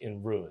Egypt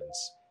in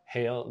ruins.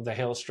 The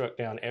hail struck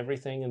down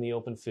everything in the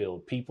open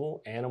field,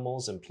 people,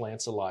 animals, and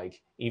plants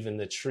alike. Even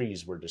the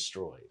trees were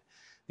destroyed.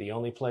 The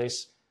only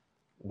place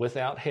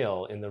without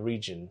hail in the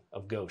region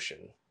of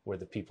Goshen, where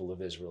the people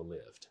of Israel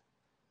lived.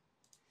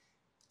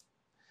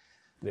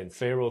 Then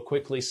Pharaoh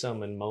quickly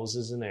summoned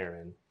Moses and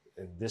Aaron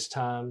And this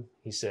time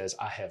he says,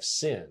 I have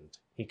sinned,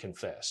 he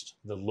confessed.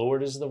 The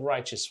Lord is the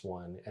righteous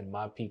one, and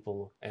my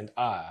people and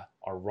I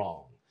are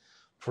wrong.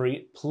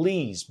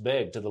 Please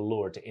beg to the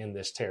Lord to end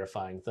this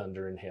terrifying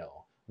thunder and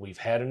hail. We've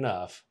had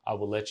enough. I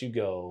will let you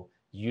go.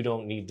 You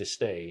don't need to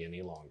stay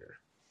any longer.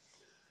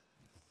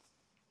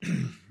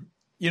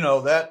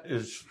 That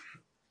is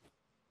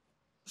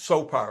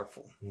so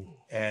powerful.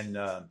 And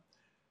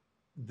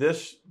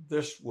this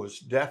was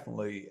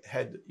definitely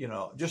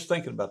just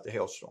thinking about the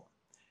hailstorm.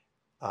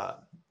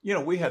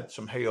 We had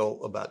some hail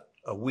about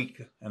a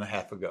week and a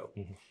half ago.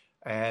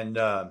 And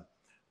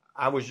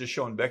I was just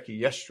showing Becky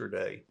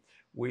yesterday,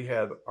 we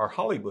have our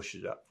holly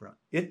bushes out front.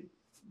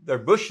 They're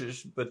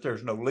bushes, but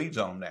there's no leaves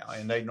on them now.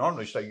 And they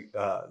normally say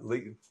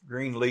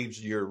green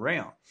leaves year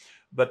round.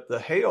 But the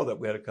hail that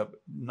we had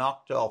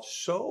knocked off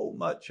so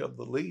much of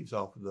the leaves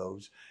off of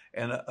those.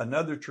 And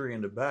another tree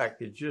in the back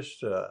is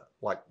just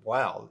like,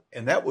 wow.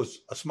 And that was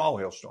a small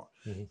hailstorm.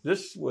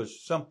 This was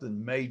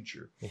something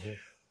major.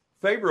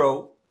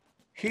 Pharaoh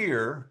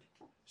here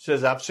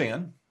says, I've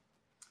sinned.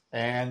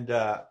 And,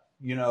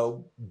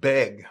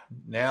 beg.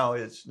 Now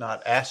it's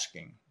not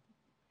asking.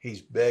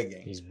 He's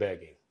begging. He's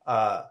begging.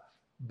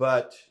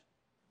 But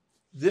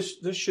this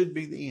should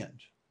be the end.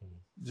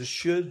 This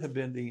should have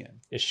been the end.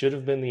 It should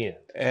have been the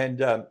end.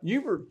 And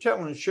you were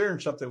sharing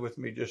something with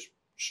me just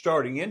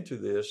starting into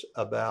this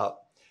about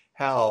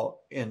how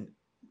in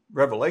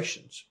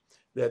Revelations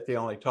that they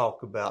only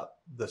talk about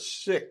the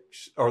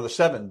 6 or the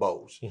 7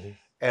 bowls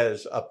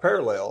as a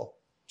parallel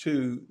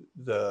to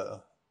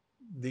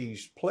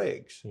these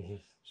plagues.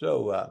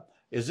 So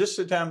is this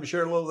the time to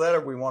share a little of that,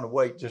 or we want to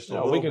wait just a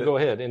little bit? We can go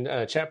ahead.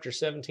 In chapter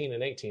 17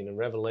 and 18 in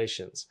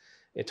Revelations,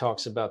 it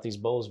talks about these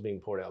bowls being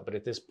poured out. But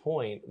at this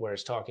point where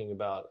it's talking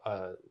about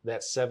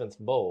that 7th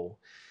bowl,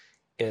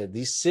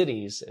 these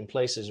cities and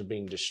places are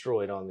being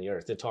destroyed on the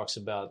earth. It talks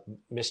about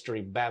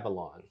Mystery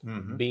Babylon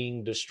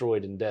being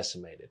destroyed and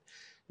decimated.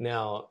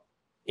 Now,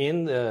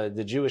 in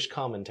the Jewish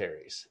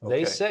commentaries,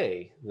 they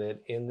say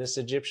that in this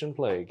Egyptian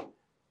plague,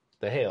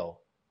 the hail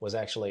was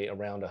actually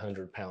around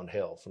 100-pound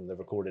hail from the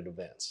recorded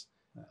events.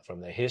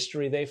 From the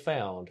history they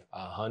found,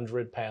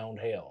 100-pound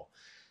hail.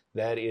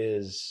 That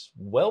is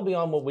well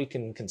beyond what we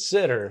can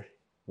consider.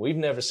 We've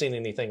never seen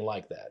anything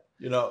like that.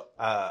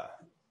 I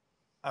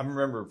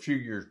remember a few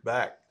years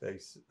back,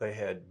 they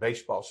had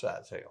baseball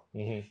size hail.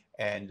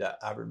 And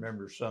I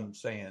remember some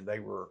saying they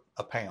were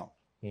a pound.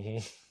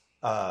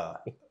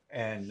 But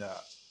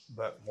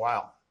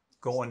wow,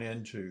 going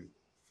into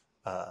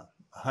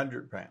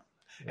 100 pounds.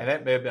 And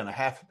that may have been a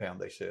half a pound,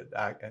 they said,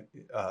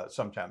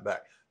 sometime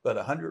back. But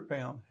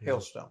 100-pound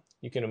hailstone.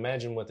 You can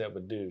imagine what that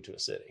would do to a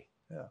city.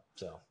 Yeah.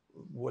 So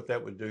what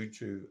that would do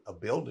to a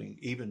building,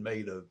 even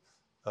made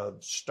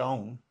of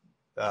stone,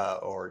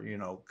 or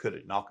could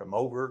it knock them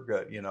over?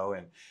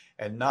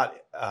 And not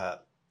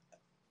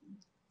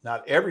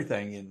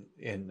everything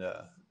in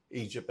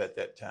Egypt at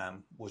that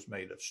time was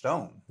made of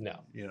stone. No.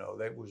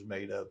 That was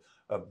made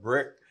of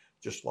brick,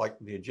 just like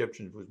the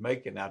Egyptians was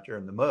making out there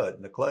in the mud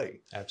and the clay.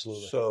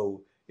 Absolutely.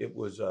 So it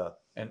was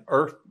an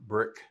earth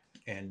brick,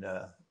 and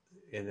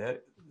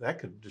that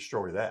could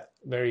destroy that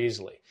very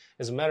easily.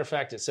 As a matter of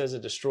fact, it says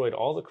it destroyed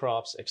all the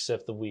crops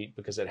except the wheat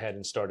because it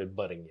hadn't started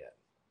budding yet.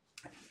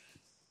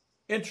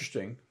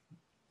 Interesting.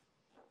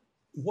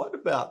 What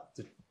about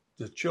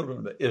the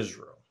children of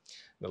Israel?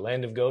 The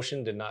land of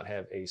Goshen did not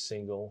have a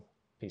single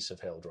piece of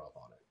hail drop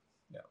on it.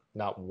 No.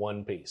 Not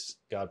one piece.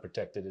 God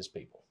protected his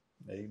people.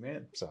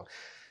 Amen. So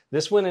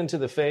this went into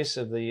the face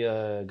of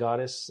the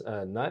goddess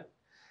Nut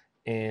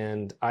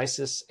and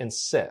Isis and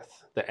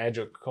Seth, the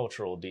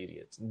agricultural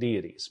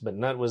deities. But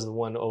Nut was the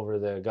one over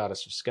the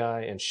goddess of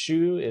sky, and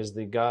Shu is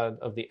the god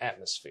of the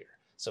atmosphere.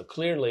 So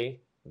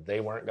clearly, they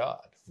weren't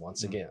God,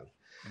 once again.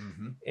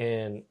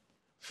 And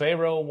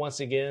Pharaoh, once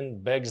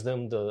again, begs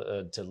them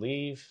to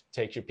leave,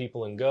 take your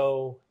people and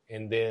go.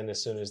 And then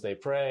as soon as they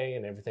pray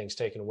and everything's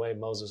taken away,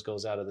 Moses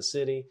goes out of the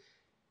city.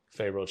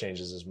 Pharaoh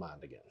changes his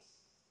mind again.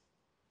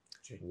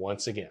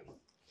 Once again.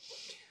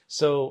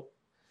 So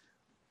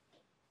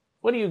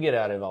what do you get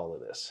out of all of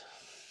this?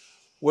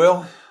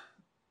 Well,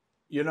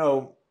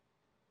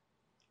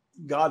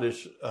 God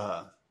is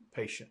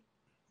patient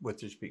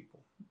with his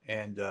people.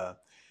 And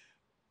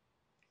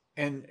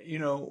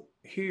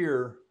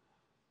here,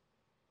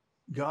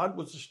 God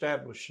was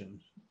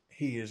establishing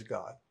he is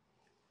God.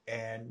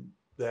 And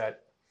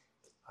that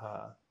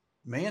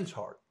man's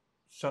heart,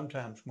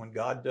 sometimes when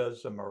God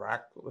does the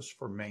miraculous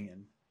for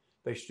man,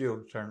 they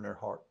still turn their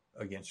heart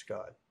against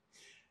God.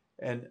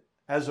 And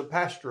as a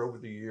pastor over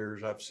the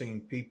years, I've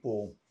seen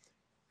people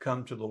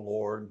come to the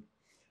Lord.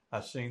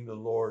 I've seen the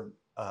Lord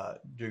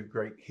do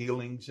great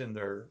healings in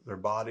their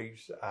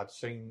bodies. I've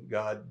seen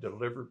God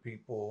deliver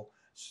people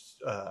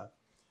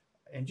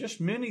and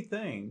just many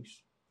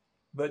things.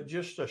 But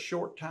just a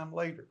short time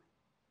later,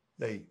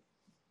 they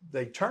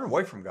turn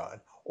away from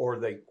God, or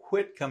they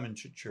quit coming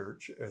to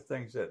church, or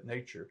things of that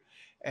nature.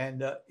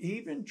 And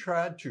even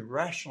tried to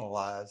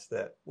rationalize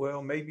that,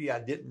 well, maybe I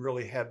didn't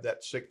really have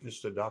that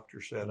sickness the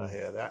doctor said I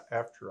had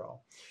after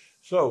all.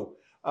 So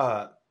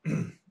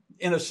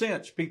in a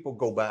sense, people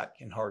go back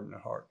and harden their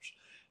hearts.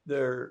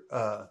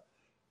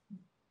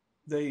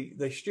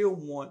 They still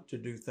want to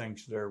do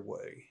things their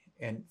way.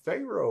 And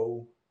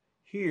Pharaoh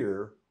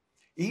here,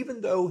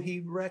 even though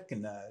he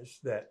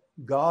recognized that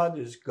God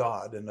is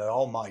God and the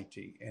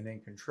Almighty and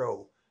in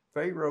control,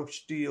 Pharaoh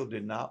still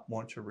did not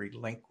want to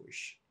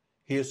relinquish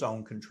his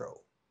own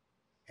control.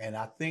 And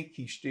I think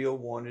he still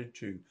wanted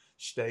to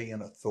stay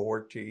in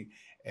authority,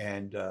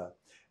 and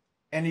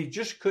he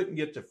just couldn't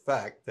get the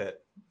fact that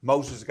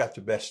Moses got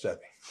the best of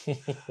him,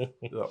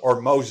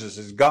 or Moses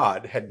as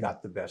God had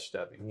got the best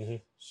of him. Mm-hmm.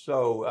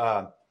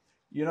 So,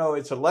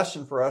 it's a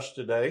lesson for us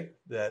today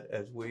that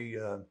as we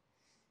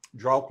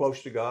draw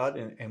close to God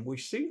and we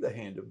see the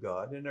hand of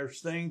God, and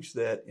there's things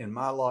that in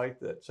my life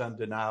that's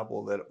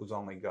undeniable that it was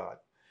only God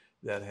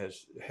that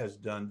has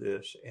done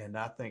this. And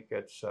I think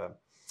that's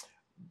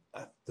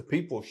the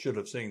people should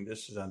have seen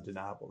this as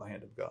undeniable, the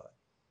hand of God.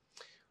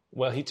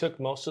 Well, he took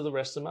most of the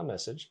rest of my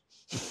message.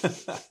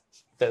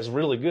 That's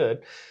really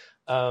good.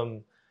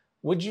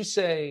 Would you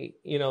say,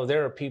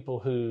 there are people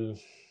who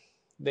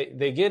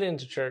they get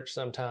into church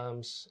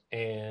sometimes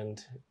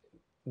and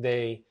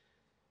they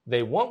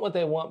want what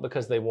they want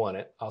because they want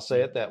it. I'll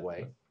say it that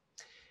way.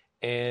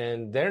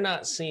 And they're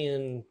not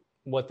seeing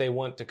what they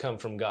want to come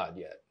from God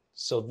yet.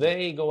 So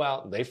they go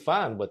out and they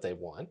find what they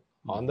want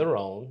on their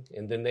own,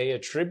 and then they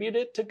attribute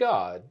it to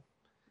God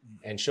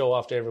and show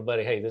off to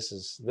everybody, hey, this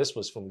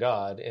was from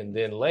God. And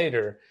then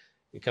later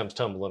it comes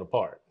tumbling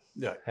apart.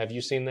 Yeah. Have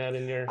you seen that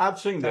in your I've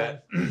seen time?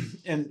 that.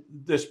 And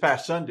this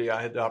past Sunday,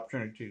 I had the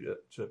opportunity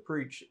to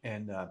preach.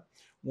 And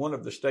one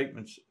of the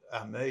statements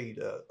I made,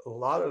 a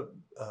lot of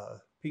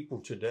people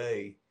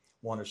today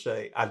want to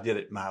say, I did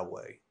it my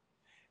way.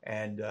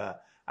 And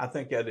I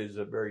think that is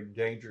a very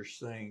dangerous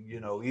thing.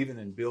 Even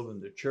in building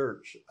the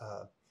church,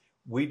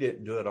 we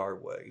didn't do it our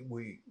way.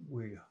 We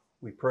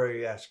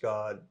pray, ask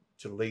God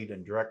to lead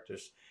and direct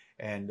us.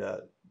 And,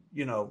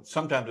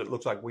 sometimes it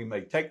looks like we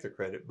may take the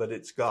credit, but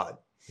it's God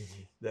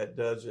that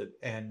does it.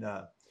 And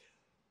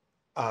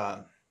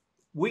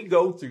we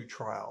go through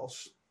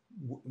trials.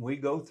 We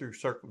go through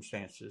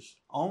circumstances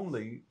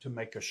only to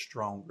make us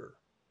stronger.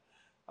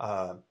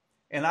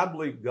 And I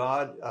believe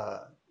God,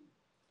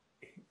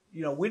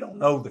 we don't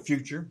know the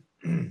future.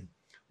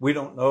 We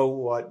don't know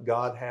what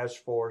God has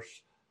for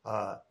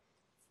us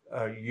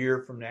a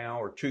year from now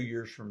or 2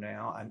 years from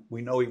now. And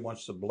we know he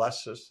wants to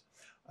bless us.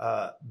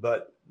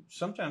 But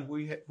sometimes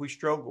we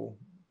struggle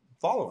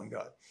following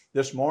God.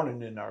 This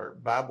morning in our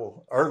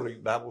early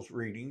Bible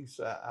readings,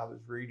 I was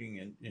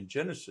reading in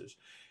Genesis,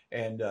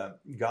 and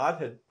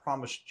God had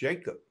promised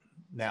Jacob,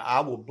 now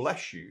I will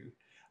bless you.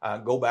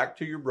 Go back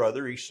to your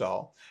brother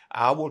Esau.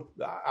 I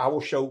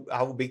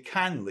will be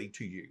kindly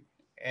to you.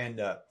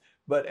 And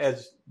but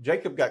as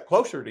Jacob got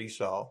closer to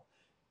Esau,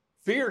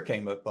 fear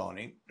came upon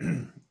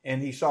him,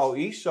 and he saw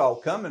Esau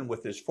coming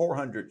with his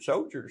 400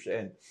 soldiers,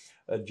 and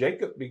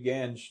Jacob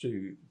begins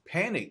to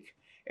panic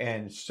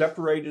and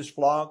separate his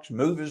flocks,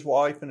 move his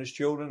wife and his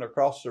children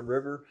across the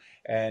river.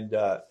 And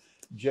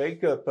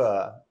Jacob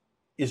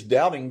is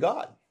doubting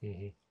God.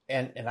 Mm-hmm.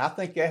 And I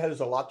think that has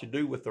a lot to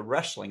do with the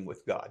wrestling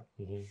with God.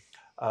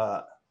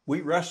 Mm-hmm.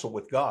 We wrestle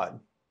with God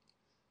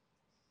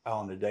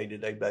on a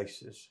day-to-day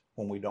basis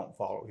when we don't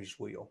follow his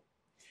will.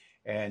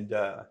 And,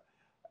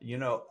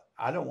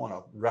 I don't want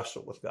to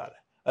wrestle with God.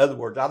 In other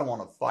words, I don't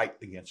want to fight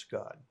against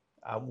God.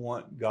 I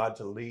want God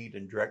to lead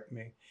and direct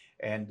me.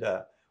 And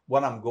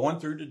what I'm going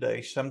through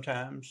today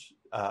sometimes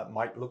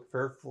might look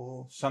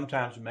fearful,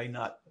 sometimes may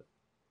not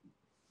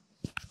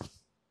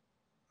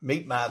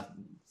meet my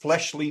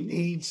fleshly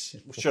needs,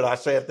 should I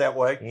say it that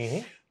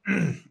way?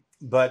 Mm-hmm.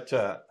 But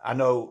I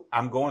know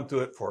I'm going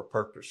through it for a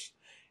purpose,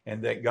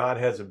 and that God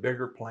has a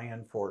bigger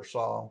plan for us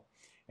all,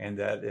 and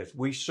that if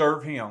we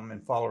serve him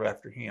and follow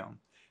after him,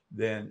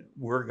 then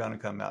we're going to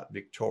come out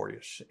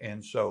victorious.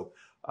 And so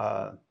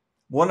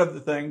one of the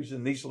things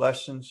in these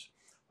lessons,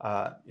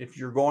 if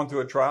you're going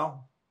through a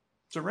trial,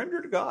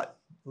 surrender to God.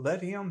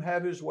 Let him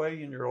have his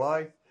way in your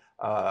life.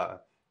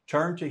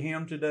 Turn to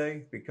him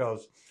today,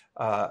 because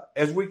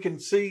as we can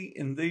see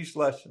in these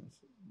lessons,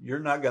 you're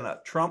not going to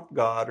trump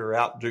God or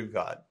outdo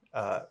God.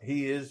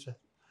 He is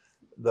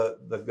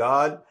the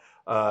God,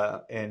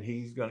 and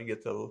he's going to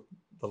get the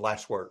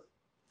last word.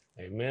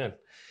 Amen.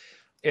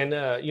 And,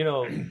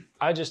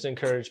 I just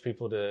encourage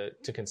people to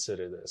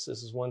consider this.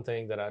 This is one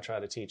thing that I try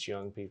to teach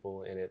young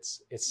people, and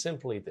it's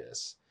simply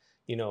this.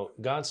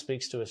 God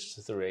speaks to us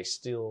through a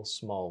still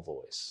small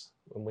voice,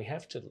 and we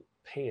have to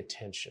pay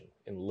attention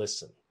and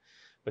listen,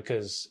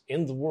 because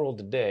in the world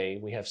today,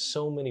 we have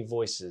so many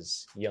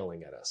voices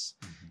yelling at us,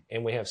 mm-hmm.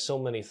 and we have so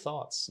many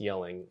thoughts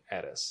yelling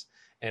at us.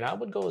 And I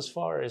would go as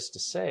far as to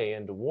say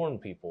and to warn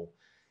people,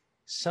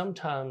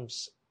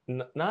 sometimes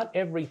not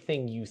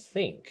everything you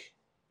think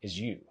is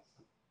you.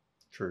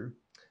 True.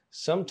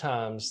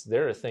 Sometimes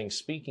there are things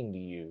speaking to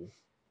you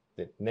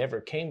that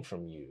never came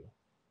from you,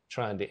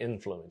 trying to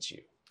influence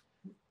you.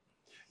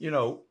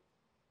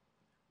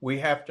 We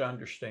have to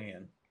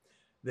understand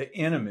the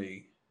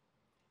enemy,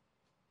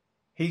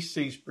 he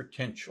sees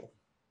potential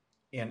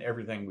in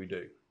everything we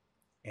do.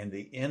 and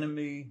the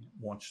enemy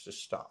wants to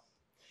stop.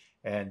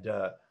 And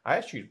I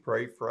ask you to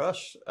pray for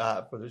us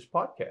for this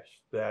podcast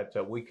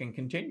that we can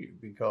continue,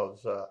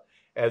 because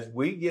as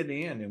we get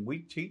in and we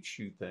teach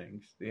you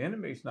things, the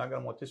enemy's not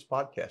going to want this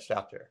podcast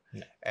out there.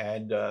 No.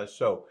 And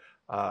so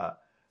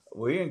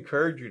we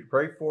encourage you to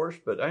pray for us,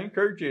 but I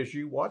encourage you, as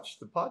you watch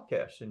the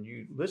podcast and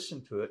you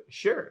listen to it,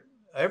 share it.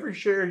 Every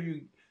share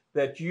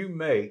that you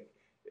make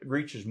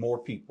reaches more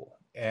people.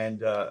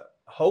 And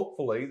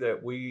hopefully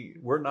that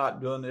we're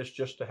not doing this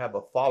just to have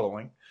a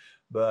following,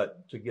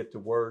 but to get the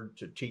word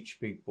to teach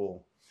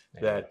people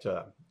that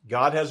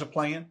God has a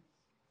plan,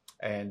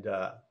 and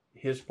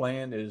his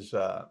plan is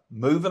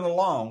moving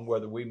along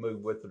whether we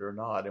move with it or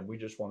not, and we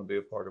just want to be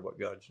a part of what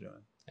God's doing.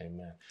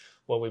 Amen.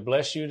 Well, we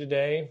bless you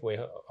today. We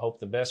hope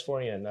the best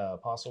for you. And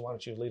Apostle, why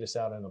don't you lead us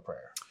out in a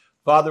prayer?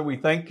 Father, we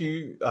thank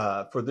you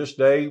for this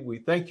day. We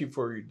thank you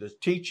for the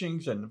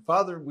teachings. And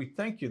Father, we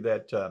thank you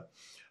that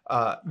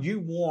you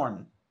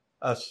warn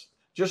us,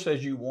 just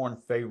as you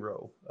warned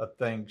Pharaoh of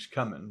things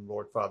coming,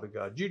 Lord Father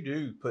God. You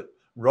do put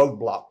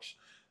roadblocks.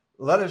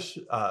 Let us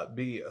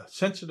be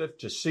sensitive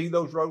to see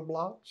those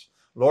roadblocks.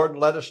 Lord,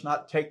 let us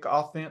not take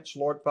offense,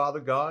 Lord Father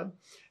God,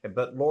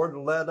 but Lord,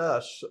 let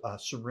us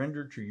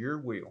surrender to your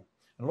will.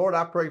 And Lord,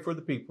 I pray for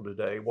the people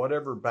today,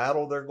 whatever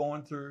battle they're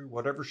going through,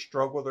 whatever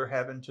struggle they're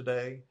having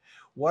today,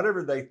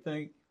 whatever they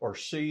think or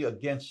see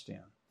against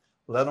them,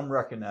 let them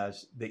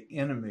recognize the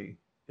enemy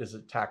is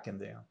attacking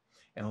them,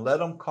 and let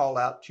them call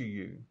out to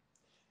you,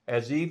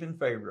 as even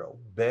Pharaoh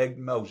begged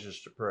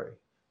Moses to pray.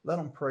 Let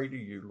them pray to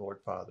you, Lord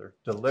Father.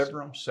 Deliver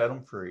them, set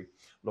them free,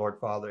 Lord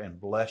Father, and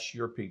bless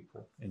your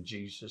people in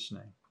Jesus'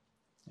 name.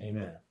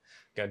 Amen.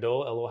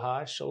 Gadol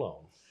Elohai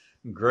Shalom.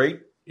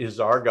 Great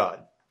is our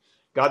God.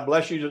 God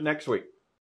bless you till next week.